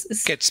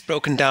gets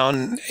broken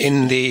down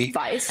in the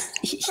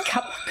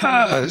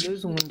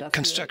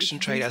construction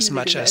trade as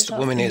much as the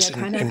woman is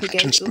in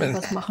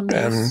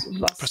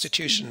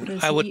prostitution.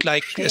 I would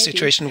like a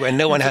situation where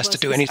no one has to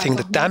do anything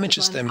that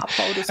damages them,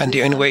 and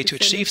the only way to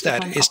achieve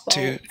that is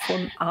to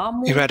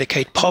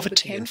eradicate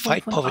poverty and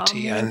fight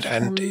poverty and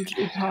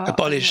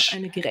abolish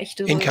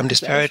income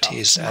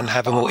disparities and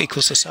have a more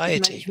equal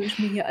society.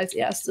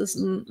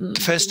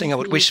 The first thing I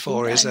would wish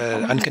for is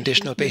an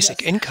unconditional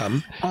basic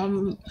income,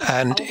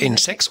 and in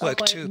sex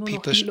work too,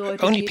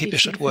 only people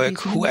should work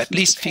who at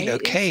least feel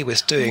okay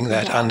with doing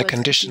that under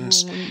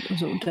conditions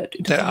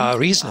that are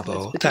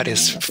reasonable. That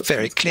is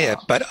very clear,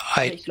 but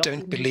I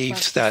don't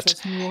believe that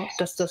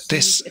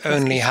this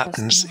only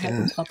happens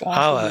in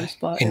our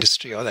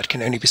industry, or that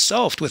can only be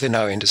solved within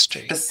our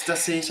industry. I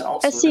see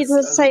it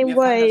the same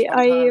way.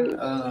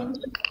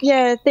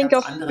 I think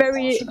of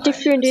very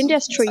different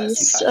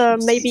industries,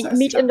 maybe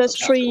meat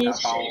industry,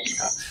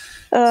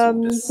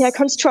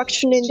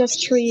 construction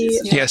industry.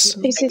 Yes.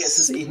 This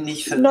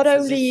is not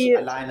only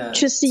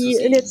to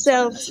see in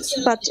itself,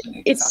 but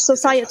it's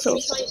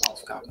societal.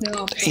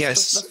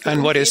 Yes,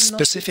 and what is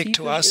specific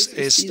to us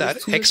is that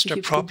extra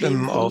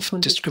problem of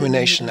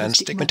discrimination and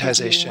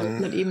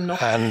stigmatization,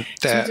 and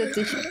there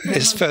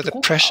is further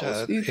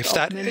pressure if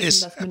that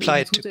is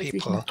applied to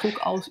people.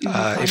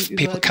 If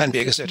people can be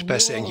exerted by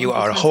saying you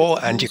are a whore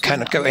and you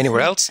cannot go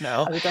anywhere else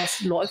now,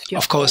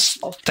 of course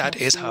that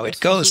is how it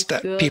goes,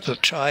 that people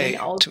try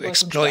to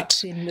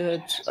exploit.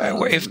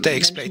 If they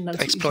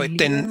exploit,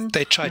 then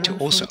they try to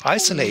also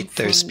isolate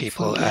those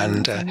people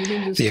and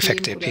the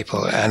affected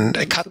people and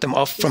cut them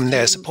off from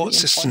their support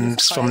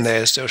systems, from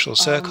their social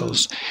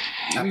circles,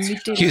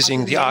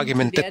 using the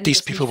argument that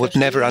these people would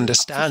never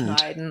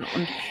understand.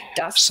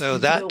 So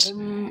that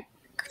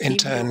in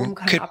turn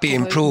could be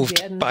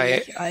improved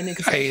by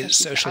a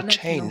social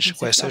change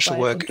where social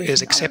work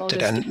is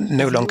accepted and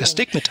no longer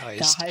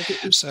stigmatized.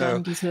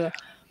 So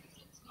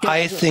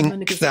I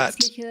think that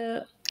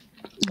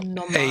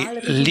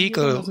a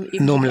legal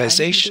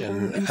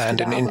normalization and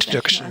an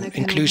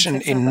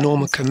inclusion in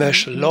normal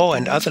commercial law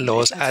and other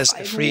laws as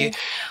a free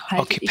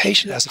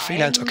occupation, as a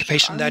freelance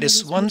occupation, that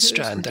is one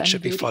strand that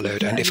should be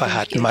followed. And if I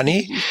had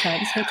money,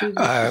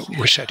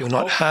 which I do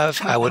not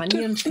have, I would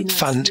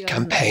fund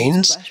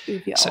campaigns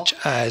such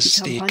as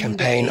the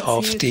campaign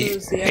of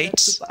the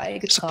AIDS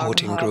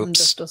supporting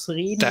groups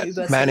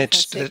that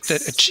managed, that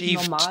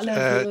achieved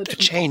a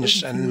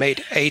change and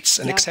made AIDS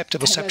an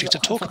acceptable subject to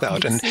talk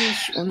about, and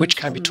which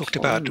can be talked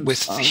about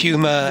with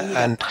humor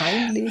and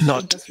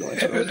not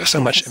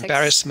so much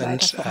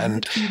embarrassment,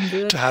 and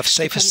to have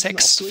safer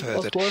sex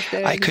furthered.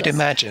 I could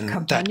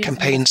imagine that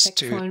campaigns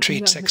to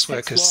treat sex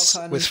workers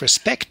with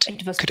respect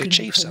could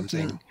achieve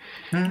something.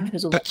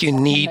 But you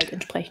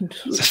need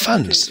the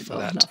funds for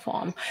that.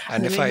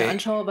 And if I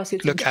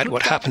look at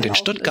what happened in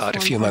Stuttgart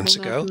a few months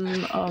ago,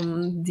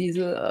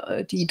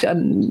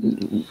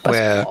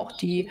 where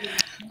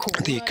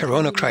the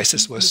corona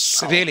crisis was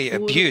severely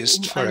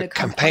abused for a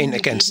campaign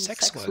against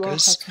sex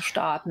workers,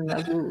 a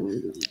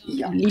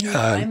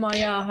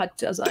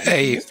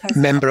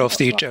member of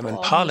the German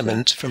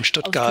parliament from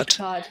Stuttgart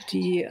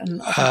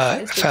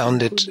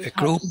founded a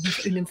group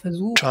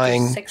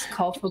trying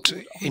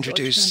to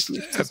introduce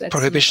a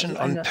prohibition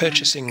on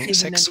purchasing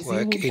sex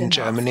work in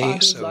Germany,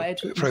 so a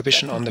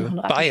prohibition on the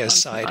buyer's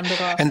side.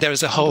 And there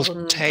is a whole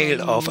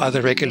tail of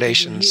other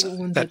regulations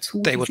that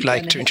they would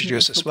like to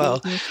introduce as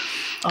well.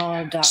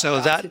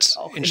 So that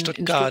in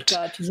Stuttgart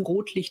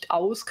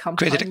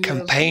created a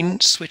campaign,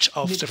 Switch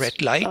Off the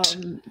Red Light,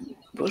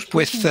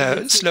 with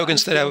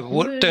slogans that I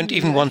don't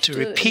even want to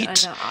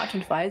repeat,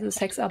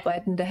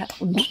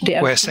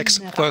 where sex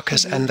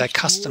workers and their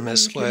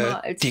customers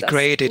were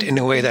degraded in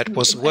a way that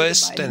was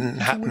worse than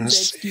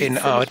happens in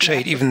our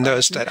trade, even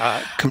those that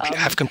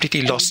have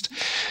completely lost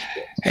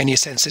any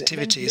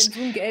sensitivities,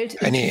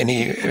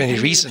 any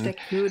reason.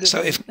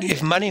 So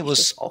if money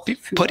was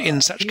put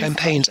in such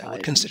campaigns, I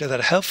would consider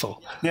that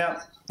helpful.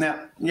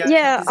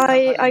 Yeah,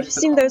 I've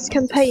seen those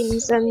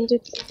campaigns and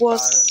it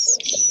was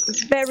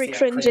very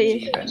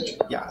cringy.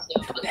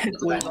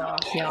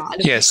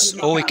 Yes,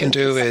 all we can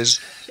do is...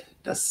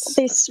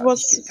 This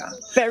was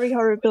very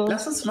horrible.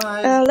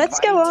 Let's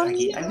go on.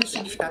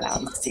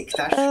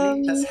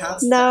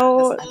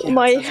 Now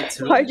my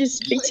heart is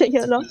beating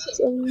a lot.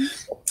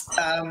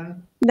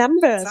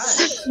 Numbers.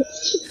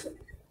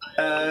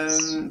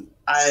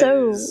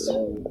 So,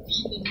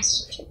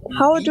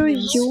 how do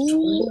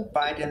you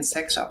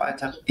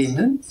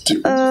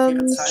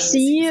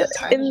see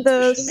in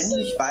the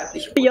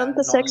beyond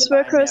the sex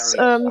workers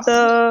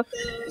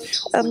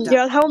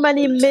how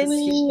many men,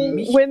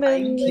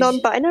 women,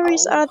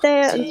 non-binaries are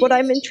there? And what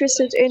I'm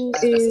interested in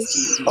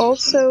is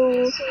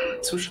also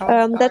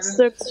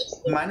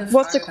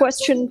what's the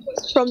question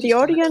from the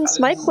audience?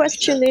 My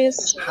question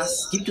is,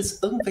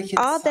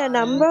 are there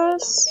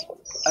numbers?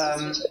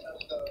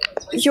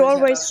 You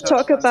always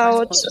talk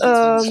about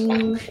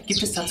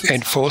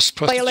enforced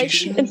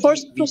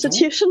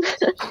prostitution,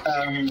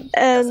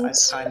 and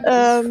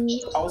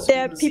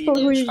there are people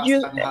who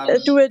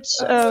do it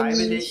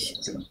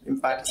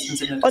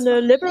on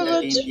a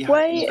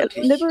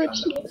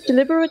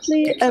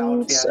deliberately,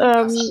 and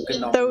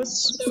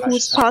those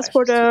whose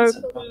passport are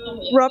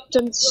robbed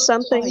and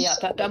something.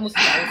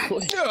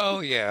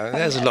 Oh yeah,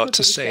 there's a lot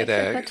to say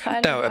there.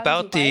 Now,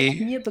 about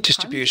the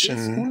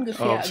distribution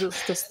of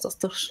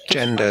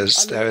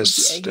genders,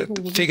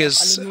 the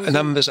figures,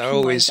 numbers are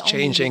always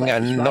changing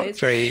and not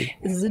very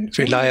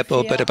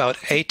reliable, but about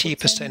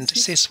 80%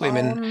 cis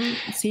women,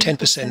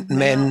 10%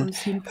 men,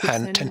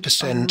 and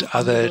 10%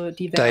 other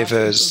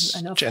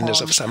diverse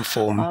genders of some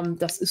form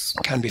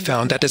can be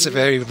found. That is a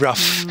very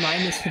rough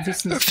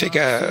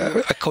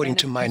figure according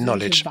to my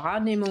knowledge.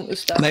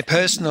 My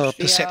personal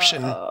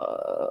perception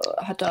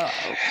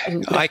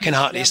I can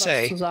hardly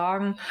say,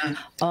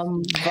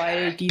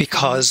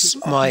 because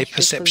my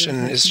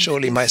perception is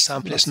surely my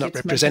sample is not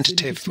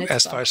representative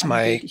as far as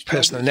my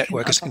personal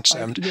network is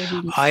concerned.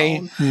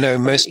 I know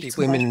mostly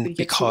women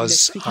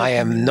because I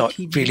am not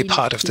really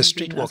part of the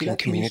street walking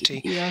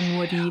community.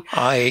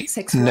 I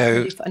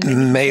know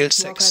male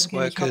sex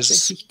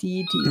workers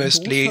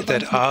mostly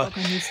that are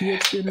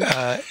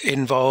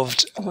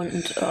involved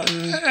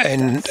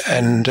in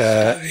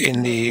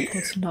the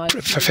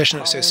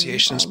professional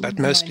associations, but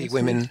mostly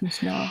women.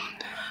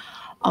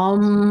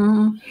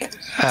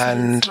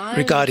 And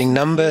regarding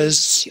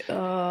numbers,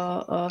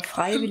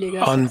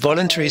 on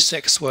voluntary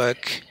sex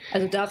work,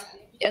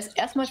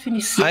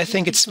 I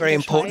think it's very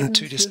important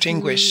to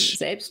distinguish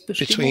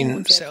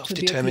between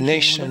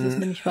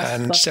self-determination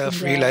and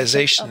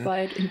self-realization,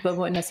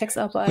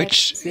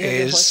 which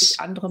is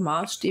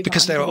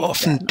because there are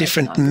often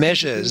different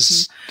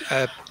measures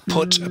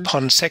put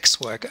upon sex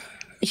work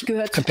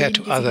compared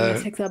to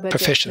other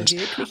professions.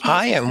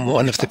 I am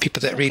one of the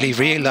people that really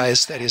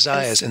realize their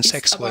desires in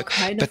sex work,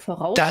 but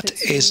that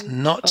is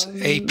not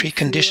a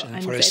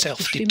precondition for a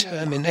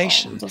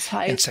self-determination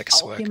in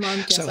sex work.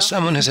 So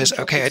someone who says,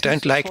 okay, I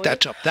don't like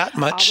that job that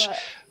much,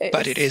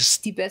 but it is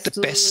the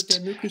best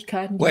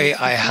way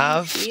I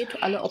have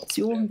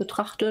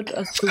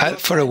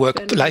for a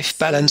work-life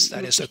balance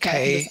that is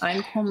okay,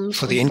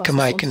 for the income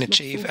I can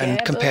achieve, and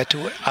compared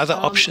to other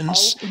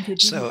options.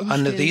 So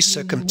under these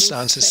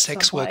circumstances,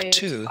 sex work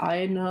too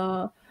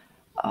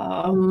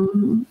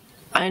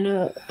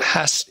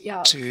has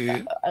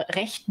to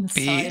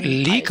be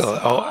legal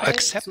or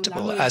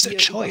acceptable as a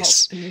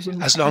choice,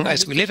 as long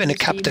as we live in a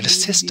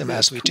capitalist system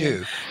as we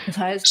do.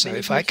 So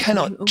if I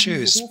cannot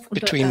choose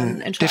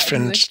between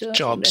different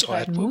jobs,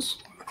 or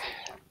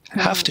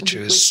have to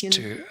choose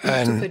to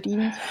earn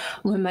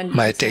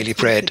my daily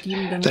bread,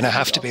 then I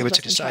have to be able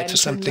to decide for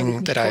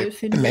something that I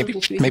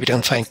maybe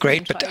don't find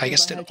great, but I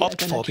still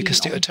opt for because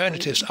the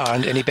alternatives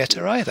aren't any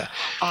better either.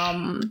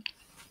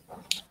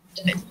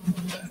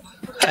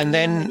 And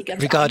then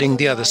regarding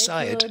the other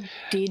side,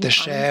 the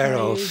share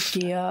of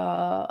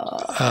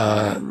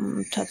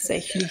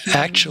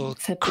actual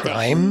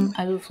crime,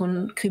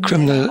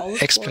 criminal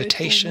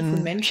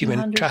exploitation,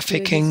 human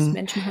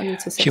trafficking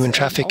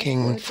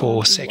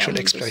for sexual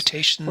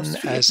exploitation,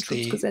 as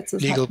the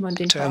legal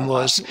term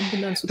was,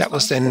 that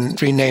was then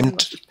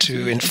renamed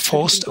to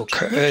enforced or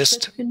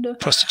coerced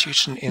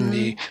prostitution in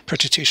the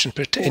Prostitution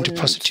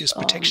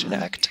Protection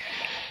Act.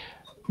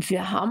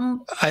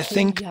 I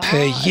think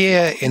per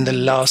year in the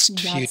last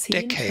few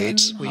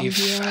decades,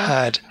 we've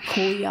had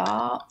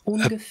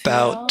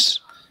about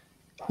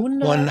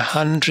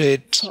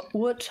 100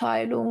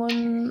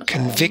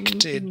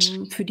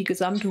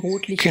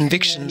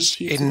 convictions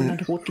in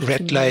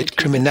red light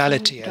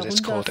criminality, as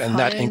it's called, and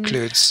that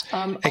includes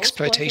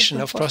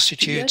exploitation of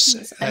prostitutes,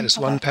 that is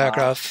one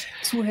paragraph,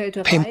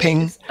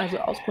 pimping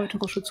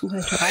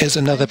is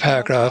another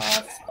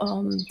paragraph,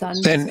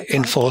 then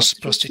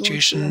enforced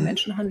prostitution,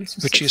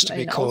 which used to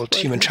be called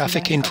human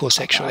trafficking for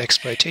sexual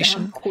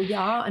exploitation.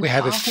 We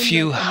have a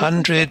few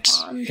hundred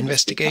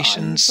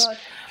investigations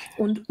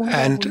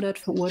and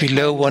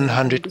below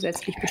 100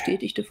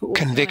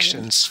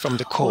 convictions from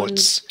the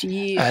courts,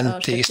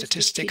 and the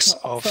statistics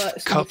of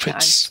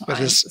culprits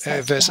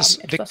versus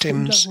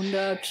victims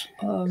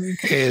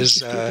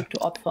is,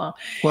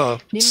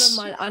 well,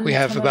 we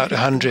have about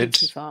 100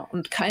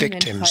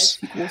 victims.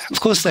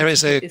 Of course, there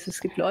is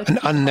an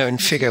unknown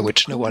figure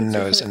which no one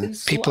knows, and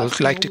people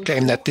like to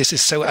claim that this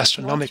is so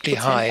astronomically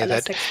high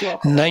that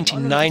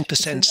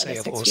 99% say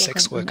of all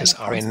sex workers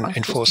are in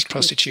enforced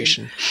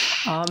prostitution.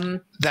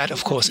 That,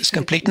 of course, is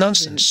complete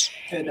nonsense.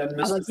 But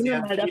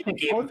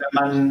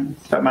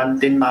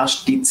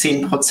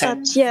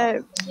yeah,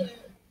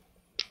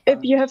 if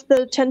you have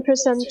the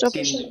 10% of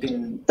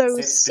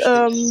those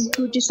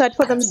who decide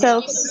for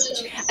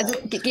themselves.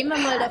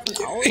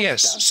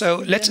 Yes, so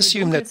let's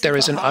assume that there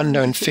is an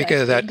unknown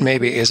figure that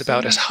maybe is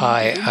about as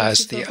high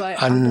as the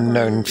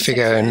unknown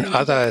figure in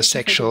other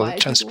sexual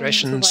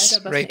transgressions,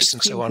 rapes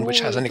and so on,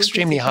 which has an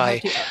extremely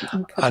high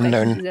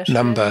unknown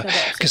number,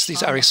 because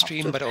these are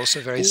extreme but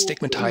also very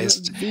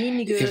stigmatized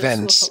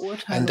events,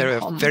 and there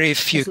are very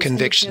few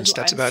convictions.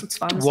 That's about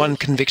one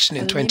conviction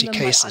in 20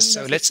 cases.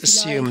 So let's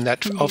assume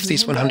that of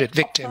these 100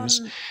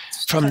 victims,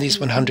 from these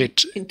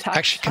 100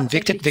 actually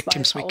convicted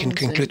victims, we can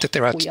conclude that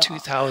there are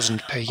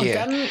 2,000 per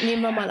year.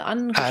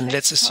 And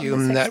let's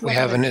assume that we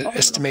have an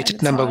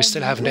estimated number. We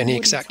still haven't any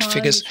exact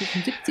figures.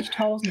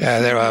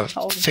 There are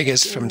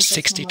figures from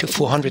 60 to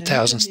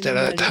 400,000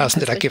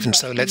 that are given.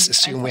 So let's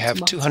assume we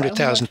have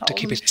 200,000 to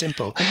keep it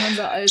simple.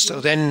 So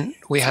then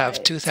we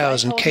have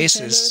 2,000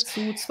 cases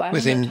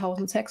within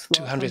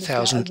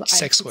 200,000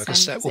 sex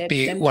workers. That would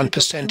be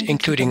 1%,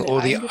 including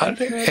all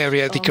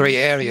the gray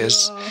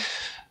areas.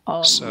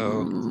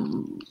 So,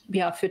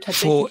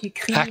 for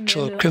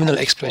actual criminal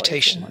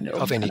exploitation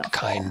of any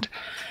kind.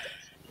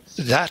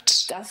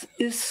 that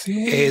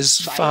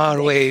is far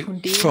away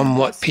from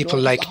what people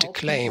like to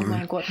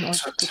claim.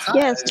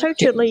 Yes,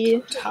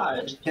 totally.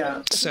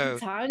 So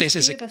this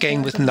is a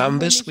game with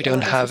numbers. We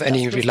don't have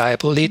any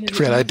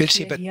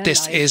reliability, but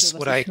this is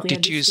what I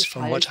deduce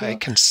from what I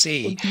can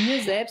see.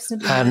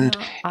 And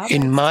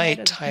in my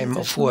time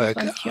of work,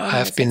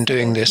 I've been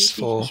doing this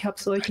for,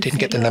 I didn't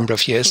get the number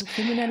of years.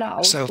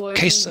 So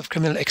cases of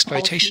criminal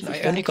exploitation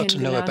I only got to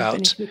know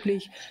about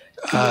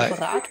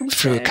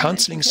through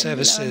counseling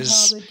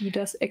services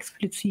that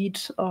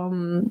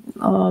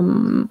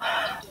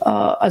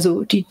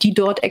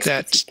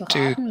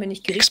do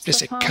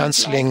explicit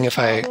counseling. If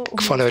I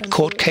followed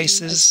court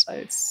cases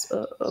as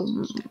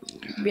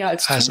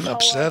an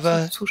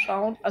observer,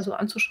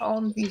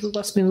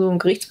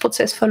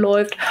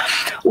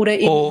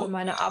 or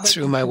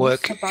through my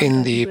work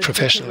in the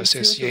professional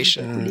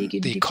association,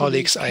 the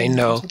colleagues I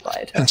know,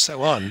 and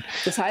so on.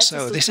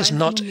 So this is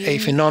not a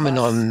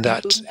phenomenon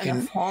that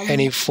in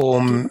any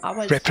form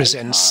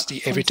represents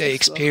the everyday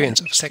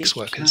experience of sex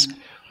workers.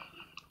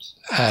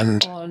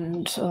 And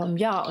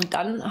yes,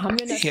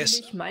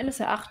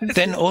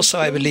 then also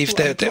I believe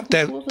that,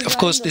 of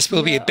course, this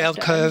will be a bell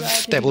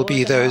curve. There will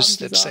be those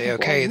that say,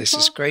 okay, this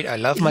is great, I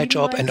love my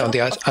job. And on the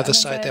other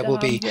side, there will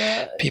be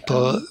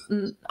people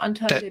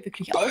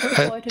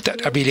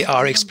that really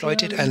are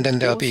exploited. And then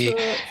there'll be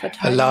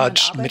a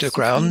large middle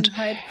ground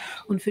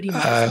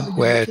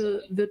where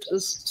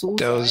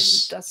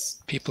those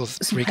people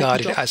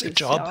regard it as a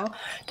job.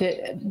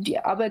 And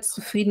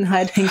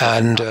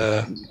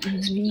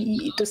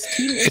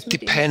it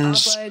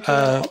depends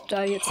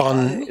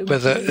on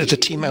whether the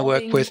team I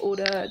work with,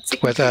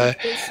 whether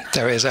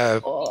there is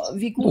a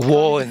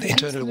war, an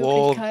internal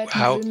war,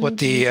 what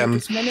the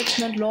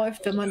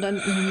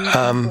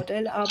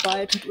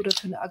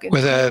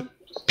whether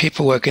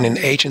people work in an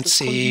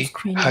agency,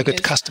 how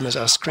good customers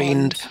are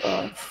screened.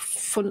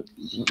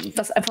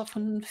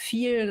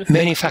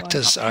 Many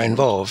factors are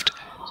involved.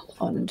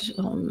 And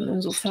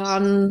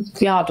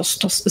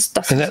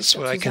that's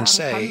what I can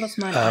say.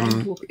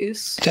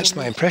 That's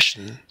my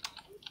impression.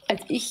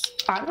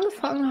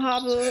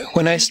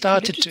 When I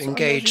started to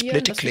engage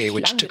politically,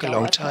 which took a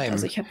long time,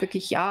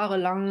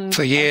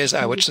 for years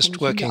I was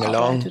just working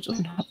along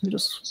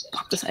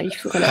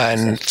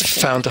and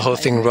found the whole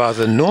thing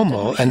rather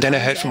normal. And then I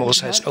heard from all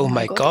sides, oh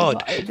my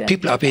God,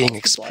 people are being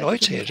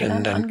exploited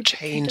and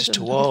chained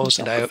to walls.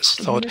 And I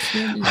thought,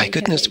 my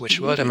goodness, which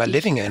world am I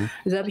living in?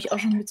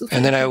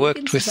 And then I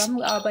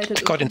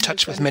got in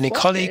touch with many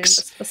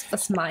colleagues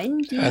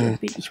and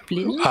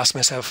asked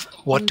myself,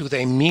 what do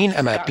they mean?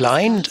 Am I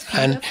blind?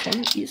 And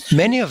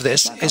many of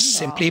this is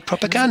simply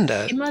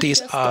propaganda.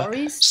 These are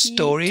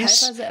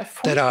stories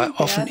that are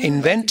often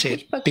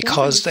invented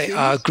because they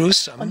are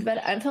gruesome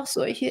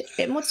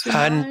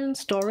and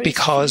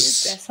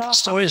because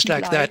stories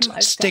like that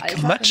stick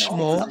much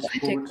more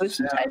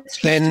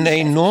than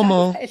a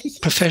normal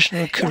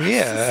professional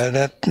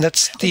career.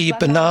 That's the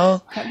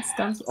banal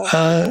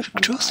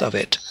truth of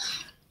it.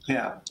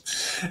 Yeah.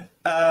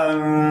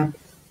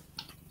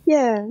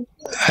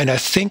 And I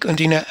think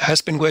Undine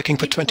has been working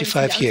for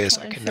 25 years,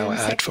 I can now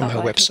add from her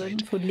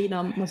website.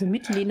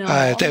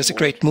 There's a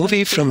great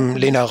movie from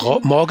Lena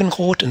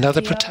Morgenroth,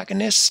 another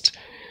protagonist,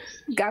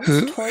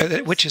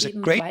 which is a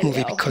great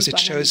movie because it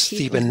shows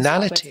the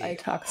banality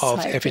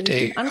of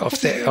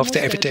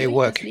the everyday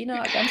work.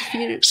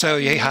 So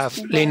you have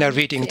Lena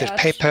reading the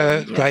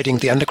paper, riding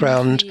the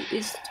underground,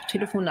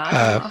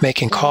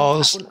 making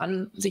calls,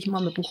 and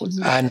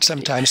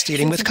sometimes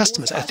dealing with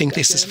customers. I think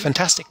this is a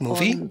fantastic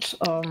movie,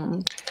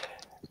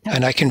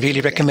 and I can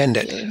really recommend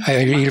it.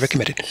 I really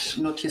recommend it.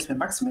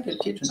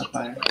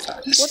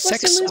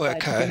 Sex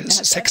worker,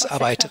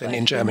 Sexarbeiterin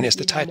in German is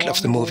the title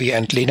of the movie,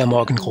 and Lena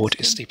Morgenroth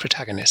is the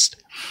protagonist.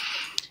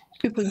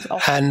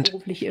 And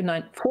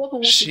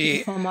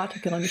she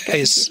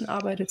is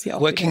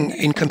working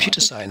in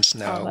computer science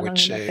now,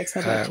 which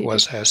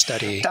was her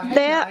study.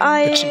 There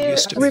I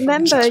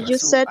remember you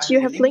said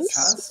you have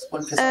links,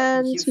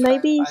 and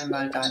maybe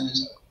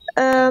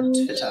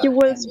you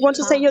will want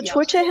to say your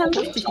Twitter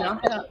handle?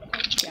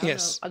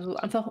 Yes,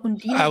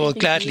 I will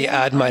gladly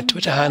add my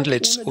Twitter handle.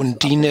 It's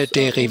Undine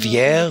de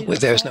Rivière, where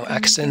there's no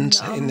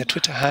accent in the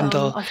Twitter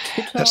handle.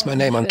 That's my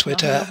name on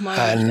Twitter,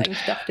 and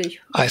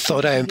I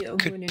thought I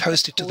could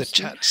post it to the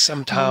chat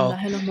somehow.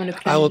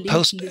 I will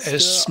post a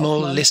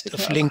small list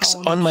of links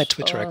on my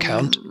Twitter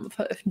account.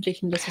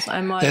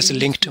 There's a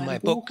link to my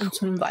book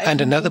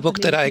and another book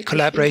that I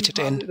collaborated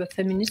in with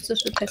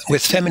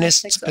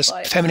feminist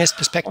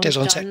perspectives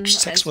on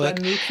sex work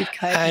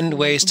and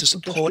ways to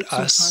support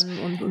us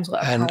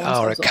and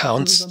our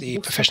accounts, the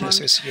professional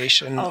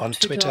association on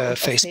Twitter,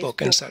 Facebook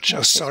and such.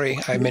 Oh, sorry,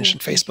 I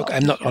mentioned Facebook.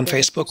 I'm not on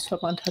Facebook,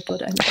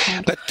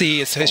 but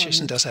the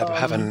association does have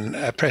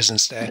a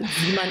presence there.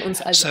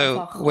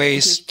 So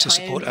ways to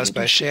support us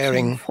by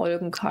sharing,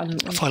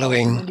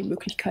 following,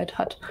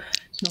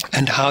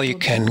 and how you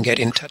can get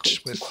in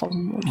touch with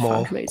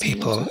more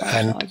people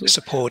and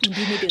support.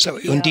 So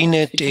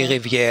Undine de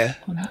Rivière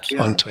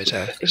on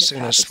Twitter. As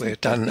soon as we're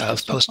done, I'll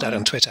post that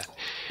on Twitter.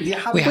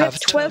 We have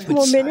 12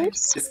 more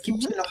minutes.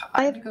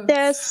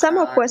 There's some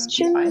more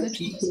questions.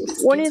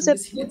 One is a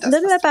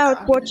little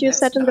about what you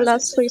said in the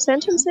last 3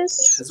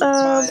 sentences.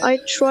 I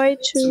try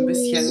to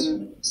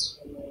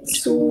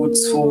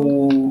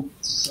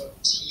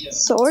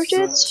sort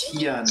it.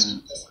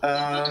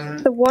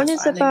 The one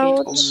is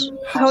about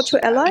how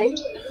to ally,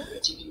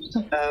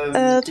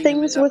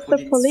 things with the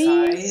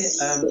police.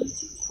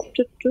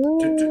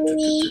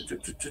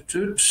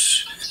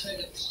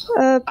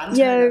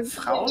 Yeah.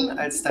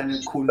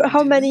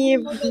 How many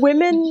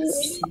women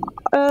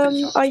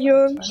are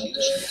you?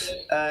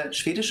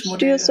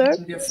 Do you serve?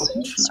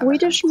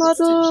 Swedish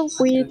model.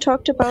 We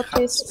talked about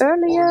this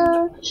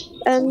earlier,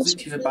 and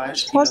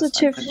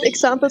positive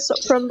examples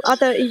from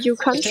other EU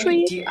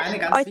countries.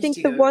 I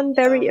think the one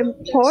very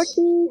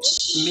important.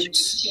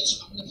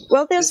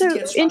 Well, there's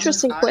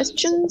interesting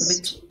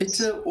questions,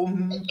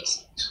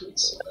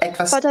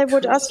 but I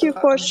would ask you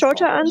for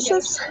shorter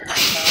answers.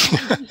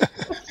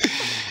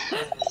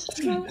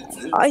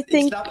 I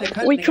think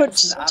we could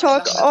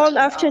talk all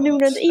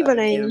afternoon and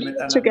evening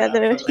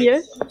together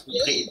here.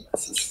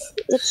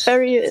 It's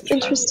very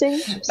interesting.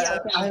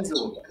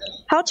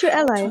 How to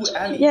ally?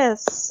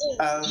 Yes.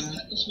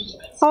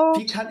 How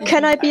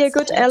can I be a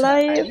good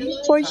ally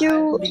for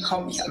you?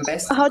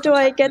 How do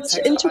I get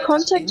into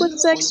contact with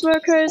sex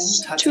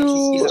workers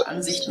to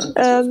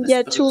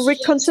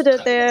reconsider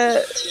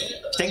their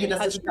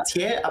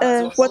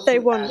what they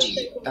want?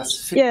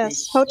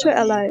 Yes. How to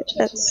ally?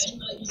 That's.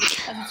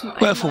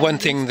 Well, for one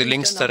thing, the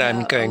links that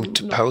I'm going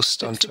to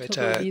post on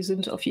Twitter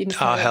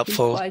are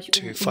helpful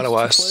to follow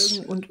us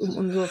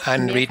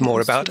and read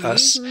more about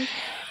us.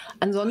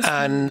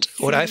 And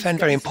what I find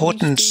very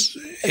important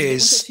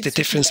is the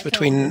difference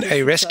between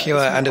a rescuer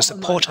and a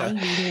supporter,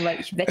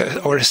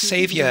 or a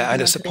savior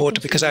and a supporter,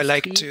 because I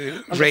like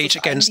to rage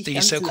against the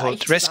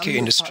so-called rescue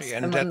industry,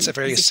 and that's a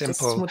very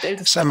simple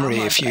summary.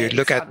 If you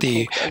look at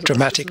the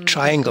dramatic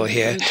triangle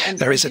here,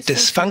 there is a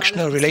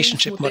dysfunctional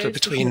relationship model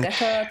between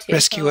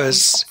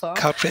rescuers,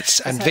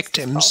 culprits, and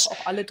victims.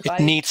 It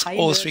needs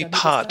all 3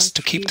 parts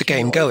to keep the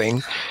game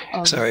going.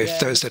 So if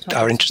those that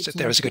are interested,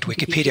 there is a good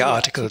Wikipedia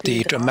article,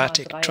 The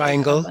Dramatic Triangle,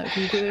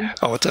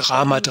 or the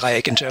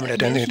Rama-Dreieck in German. I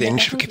don't think the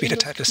English Wikipedia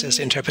title says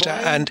the interpreter.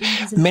 And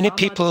many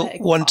people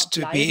want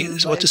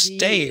to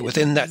stay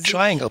within that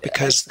triangle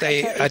because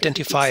they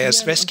identify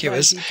as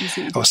rescuers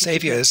or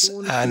saviors,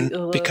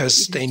 and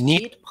because they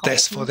need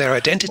this for their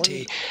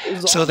identity.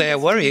 So they are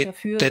worried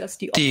that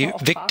the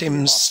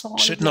victims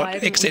should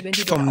not exit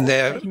from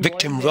their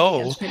victim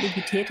role,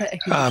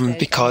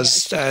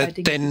 because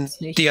then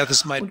the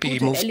others might be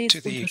moved to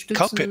the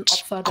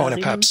culprit corner,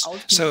 perhaps.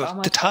 So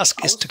the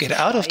task is to get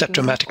out of that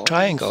dramatic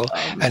triangle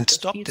and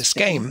stop this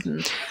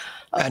game.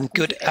 And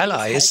good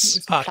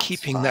allies are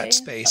keeping that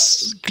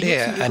space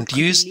clear and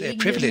use their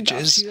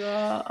privileges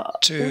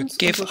to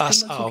give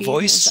us our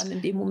voice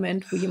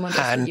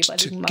and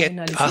to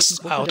get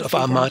us out of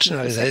our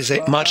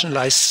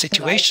marginalized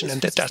situation.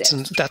 And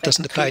that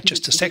doesn't apply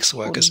just to sex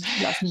workers.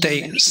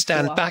 They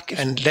stand back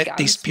and let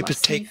these people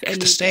take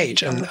the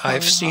stage. And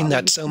I've seen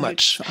that so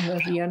much.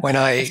 When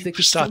I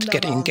started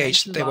getting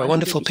engaged, there were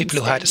wonderful people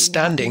who had a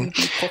standing,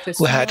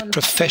 who had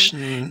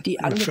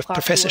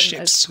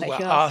professorships, who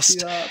were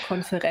asked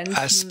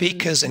as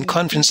speakers in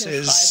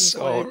conferences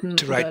or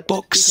to write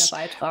books,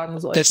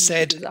 that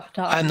said,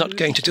 I'm not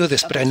going to do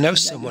this, but I know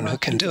someone who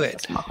can do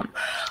it.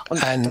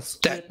 And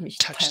that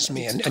touches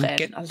me and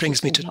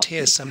brings me to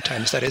tears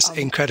sometimes. That is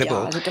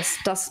incredible.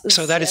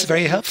 So that is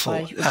very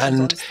helpful.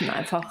 And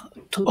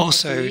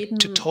also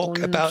to talk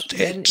about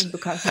it.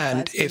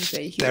 And if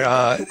there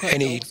are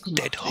any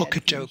dead hooker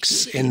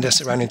jokes in the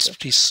surroundings,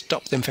 please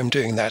stop them from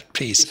doing that,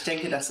 please.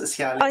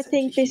 I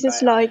think this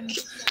is like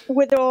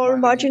with all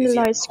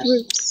marginalized groups.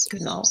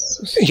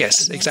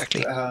 Yes,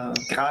 exactly.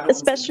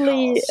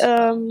 Especially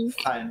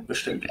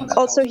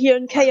also here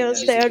in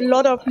Chaos, there are a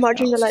lot of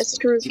marginalized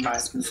groups.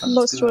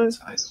 Most will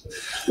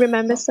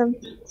remember them.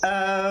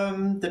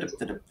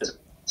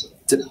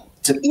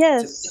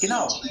 Yes,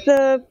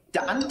 the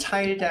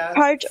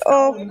part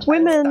of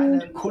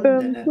women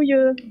who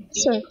you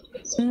serve.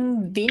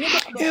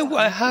 Yeah, well,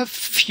 I have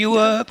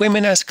fewer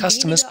women as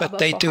customers, but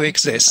they do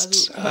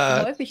exist.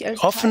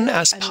 Often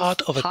as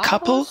part of a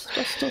couple,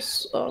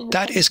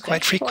 that is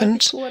quite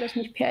frequent,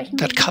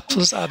 that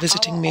couples are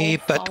visiting me,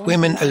 but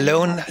women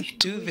alone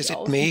do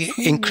visit me,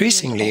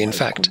 increasingly, in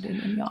fact.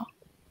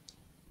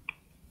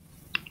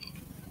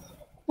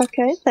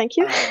 Okay, thank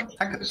you.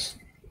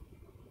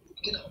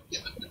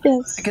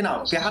 Yes.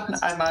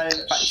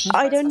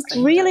 I don't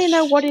really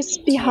know what is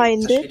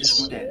behind it.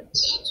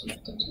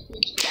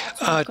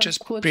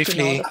 Just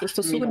briefly,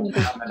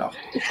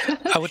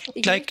 I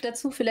would like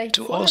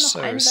to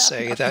also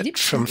say that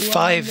from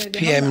 5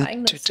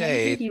 p.m.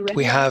 today,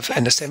 we have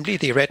an assembly,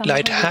 the Red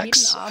Light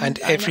Hacks, and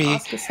every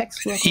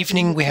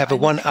evening we have a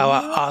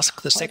 1-hour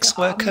Ask the Sex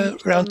Worker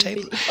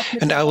roundtable,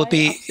 and I will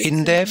be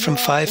in there from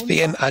 5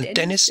 p.m. and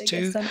Dennis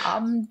too,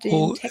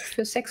 who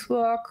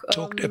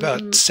talked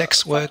about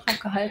sex work.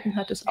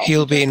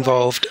 He'll be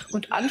involved,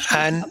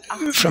 and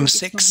from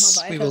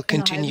 6 we will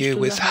continue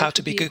with how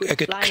to be a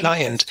good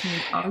client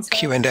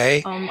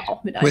Q&A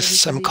with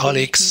some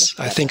colleagues.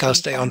 I think I'll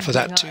stay on for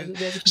that too.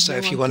 So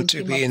if you want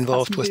to be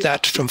involved with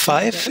that from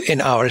 5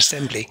 in our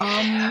assembly.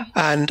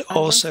 And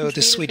also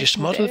the Swedish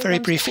model, very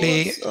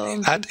briefly,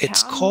 at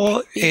its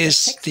core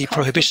is the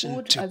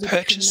prohibition to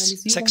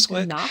purchase sex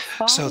work.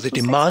 So the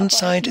demand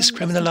side is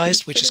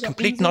criminalized, which is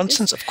complete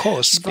nonsense, of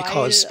course,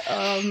 because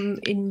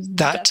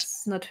that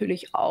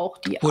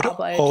would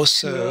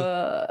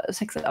also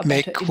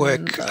make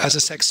work as a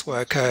sex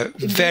worker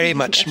very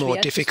much more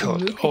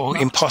difficult or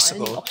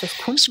impossible.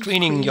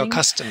 Screening your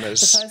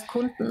customers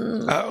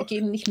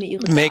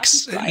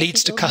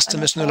leads to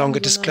customers no longer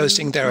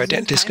disclosing their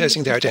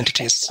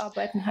identities,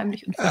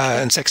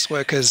 and sex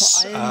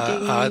workers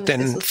are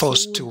then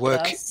forced to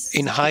work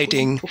in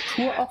hiding,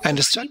 and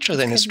the structure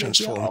then is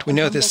transformed. We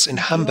know this in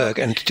Hamburg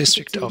and the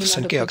district of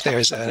St. Georg. There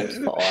is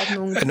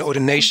an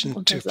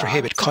ordination to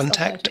prohibit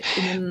contact,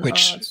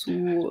 which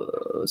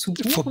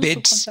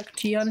forbids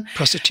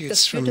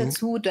prostitutes from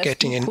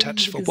getting in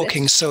touch for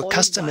booking. So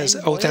customers,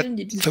 that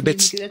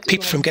forbids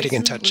people from getting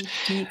in touch.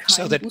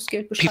 So that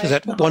people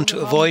that want to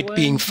avoid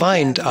being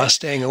fined are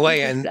staying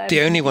away, and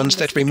the only ones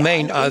that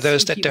remain are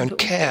those that don't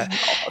care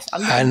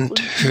and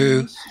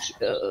who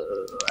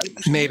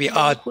maybe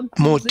are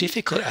more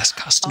difficult as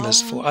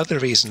customers for other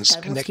reasons,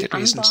 connected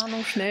reasons.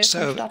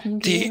 So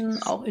the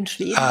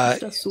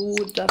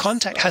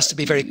contact has to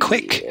be very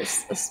quick.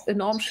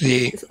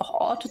 The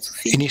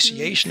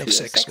initiation of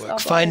sex work,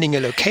 finding a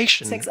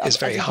location is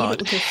very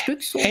hard.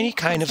 Any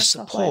kind of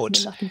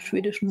support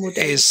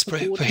is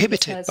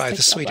prohibited by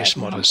the Swedish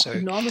model. So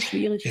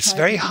it's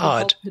very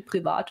hard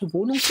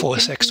for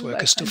sex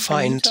workers to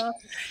find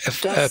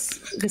a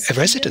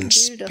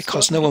residence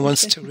because no one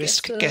wants to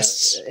risk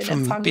guests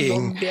from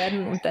being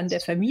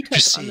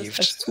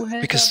received,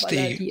 because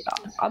the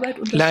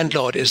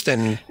landlord is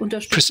then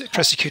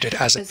prosecuted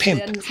as a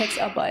pimp.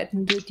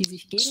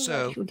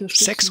 So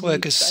sex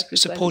workers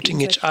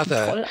supporting each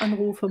other,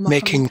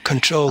 making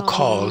control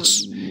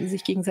calls,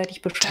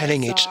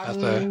 telling each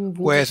other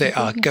where they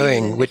are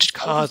going, which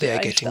car they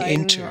are getting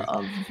into.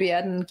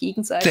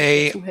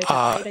 They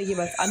are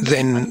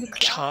then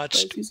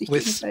charged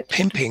with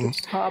pimping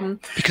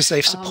because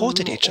they've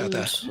supported each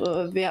other.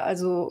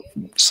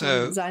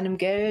 So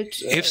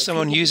if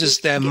someone uses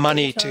their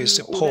money to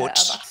support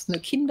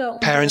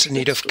parents in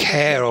need of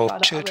care or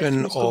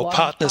children or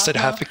partners that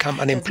have become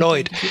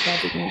unemployed,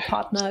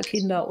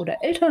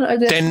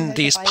 then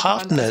these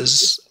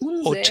partners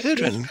or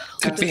children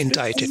could be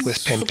indicted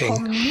with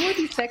pimping.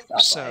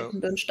 So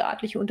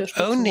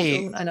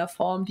only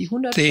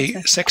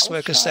the sex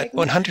workers that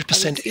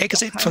 100%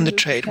 exit from the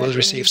trade will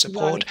receive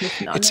support.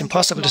 It's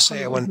impossible to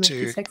say I want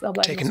to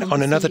take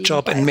on another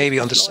job and maybe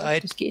on the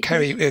side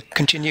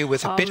continue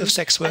with a bit of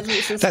sex work.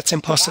 That's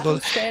impossible.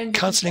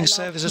 Counseling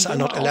services are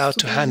not allowed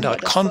to hand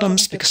out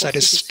condoms because that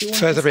is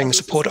furthering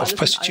support of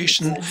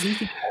prostitution.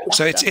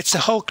 So it's a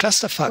whole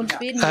clusterfuck,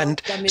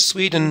 and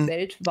Sweden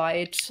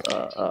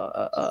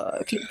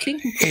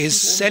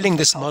is selling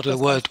this model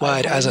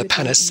worldwide as a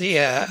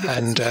panacea,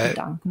 and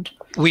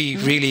we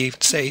really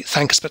say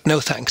thanks but no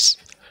thanks.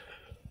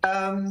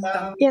 And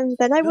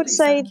then I would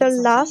say the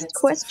last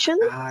question.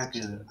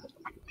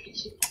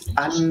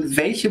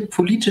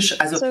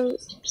 So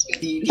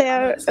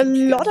there are a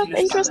lot of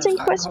interesting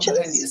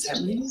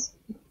questions,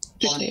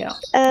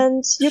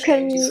 and you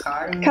can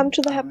come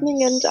to the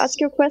happening and ask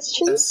your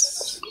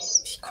questions,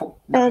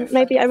 and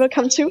maybe I will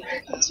come too.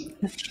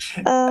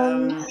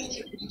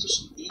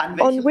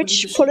 On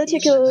which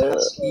political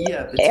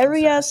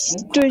areas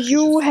do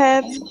you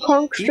have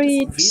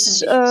concrete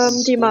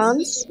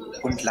demands?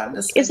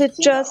 Is it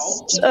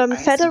just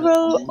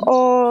federal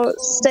or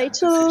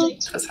statal?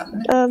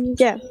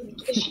 Yeah.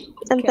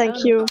 And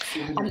thank you.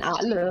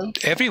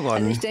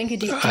 Everyone.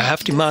 I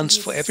have demands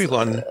for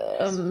everyone.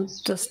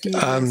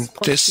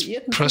 This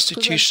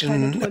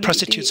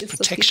Prostitutes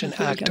Protection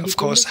Act, of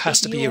course, has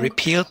to be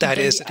repealed. That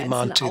is a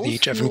demand to the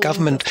German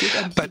government.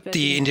 But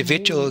the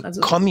individual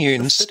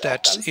communes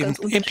that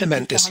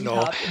implement this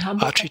law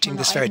are treating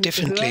this very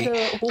differently.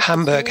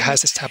 Hamburg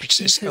has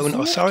established its own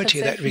authority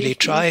that really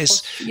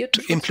tries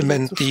to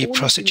implement the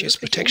Prostitutes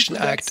Protection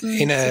Act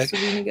in a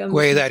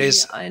way that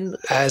is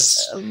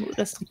as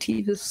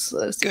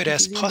good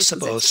as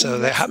possible. So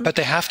but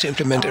they have to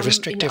implement a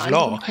restrictive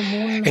law.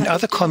 In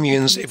other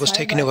communes, it was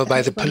taken over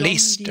by the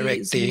police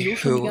directly,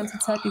 who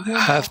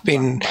have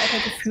been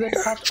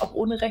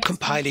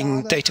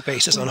compiling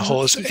databases on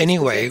whores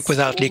anyway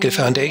without legal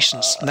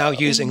foundations, now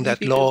using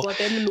that law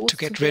to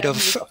get rid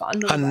of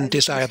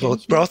undesirable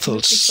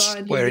brothels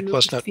where it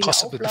was not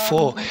possible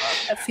before,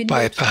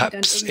 by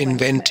perhaps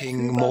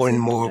inventing more and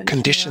more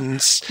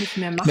conditions,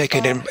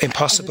 making it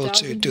impossible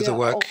to do the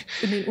work.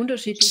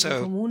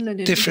 So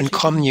different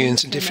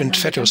communes in different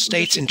federal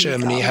states in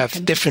Germany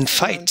have different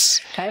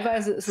fights,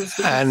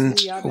 and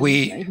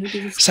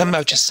some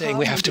are just saying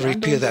we have to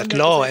repeal that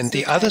law, and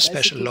the other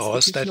special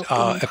laws that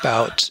are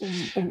about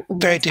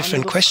very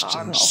different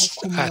questions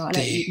at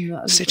the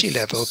city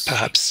level,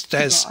 perhaps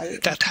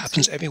that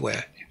happens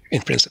everywhere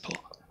in principle.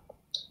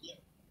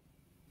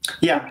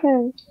 Yeah.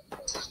 Okay.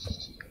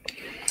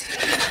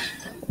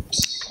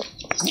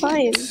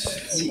 Fine.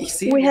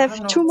 We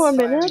have 2 more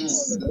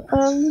minutes.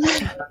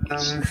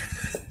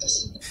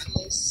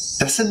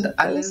 Das sind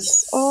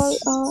alles,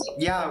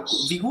 ja,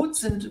 wie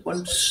gut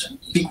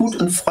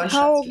und freundschaftlich.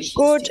 How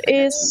good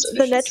is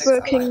the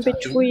networking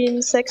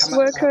between sex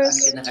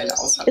workers?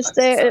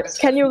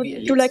 Can you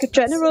do like a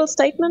general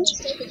statement?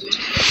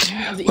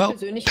 Well,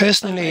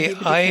 personally,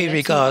 I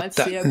regard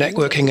that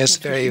networking as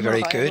very,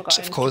 very good.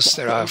 Of course,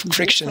 there are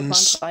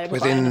frictions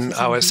within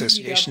our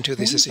association too.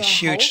 This is a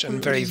huge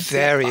and very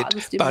varied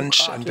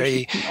bunch and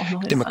very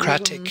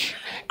democratic,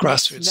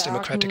 grassroots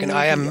democratic. And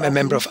I am a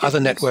member of other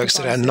networks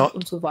that are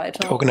not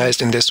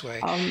organized in this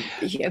way.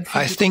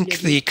 I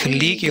think the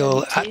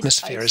collegial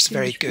atmosphere is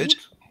very good,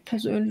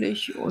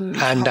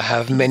 and I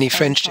have many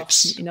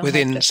friendships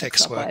within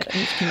sex work.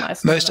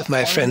 Most of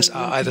my friends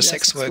are either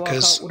sex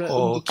workers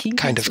or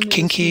kind of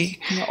kinky.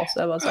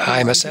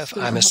 I myself,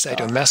 I'm a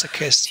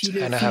sadomasochist,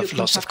 and I have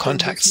lots of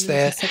contacts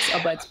there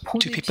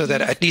to people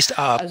that at least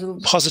are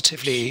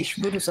positively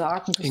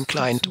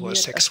inclined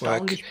towards sex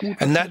work.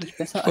 And that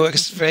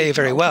works very,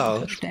 very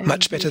well,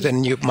 much better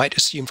than you might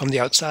assume from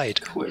the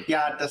outside. Cool.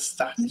 Ja, das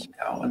dachte ich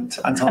mir.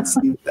 Und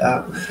ansonsten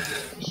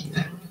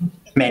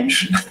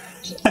Menschen.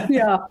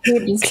 Ja,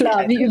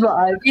 klar, wie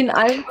überall, wie in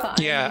allen Vereinen.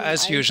 Yeah,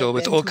 as usual,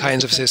 with all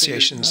kinds of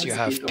associations, you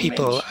have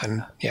people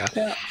and, yeah.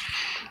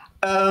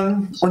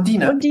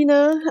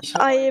 Undine,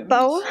 I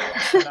bow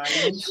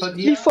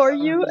before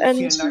you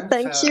and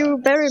thank you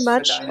very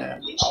much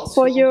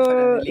for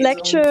your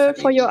lecture,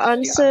 for your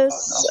answers,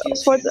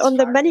 on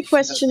the many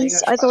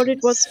questions. I thought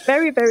it was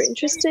very, very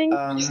interesting,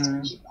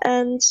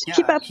 and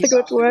keep up the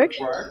good work.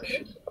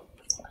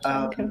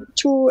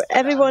 To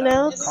everyone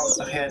else,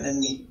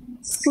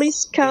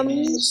 please come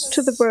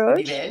to the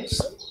World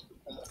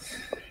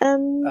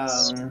and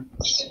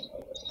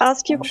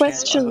ask your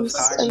questions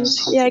and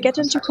get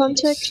into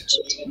contact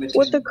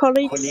with the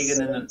colleagues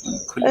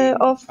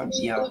of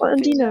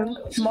Undine.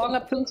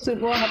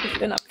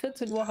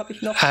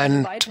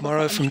 And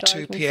tomorrow from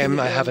 2 p.m.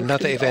 I have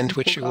another event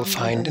which you will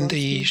find in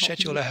the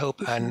schedule, I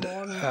hope, and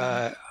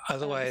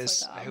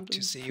otherwise I hope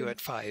to see you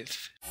at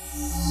 5.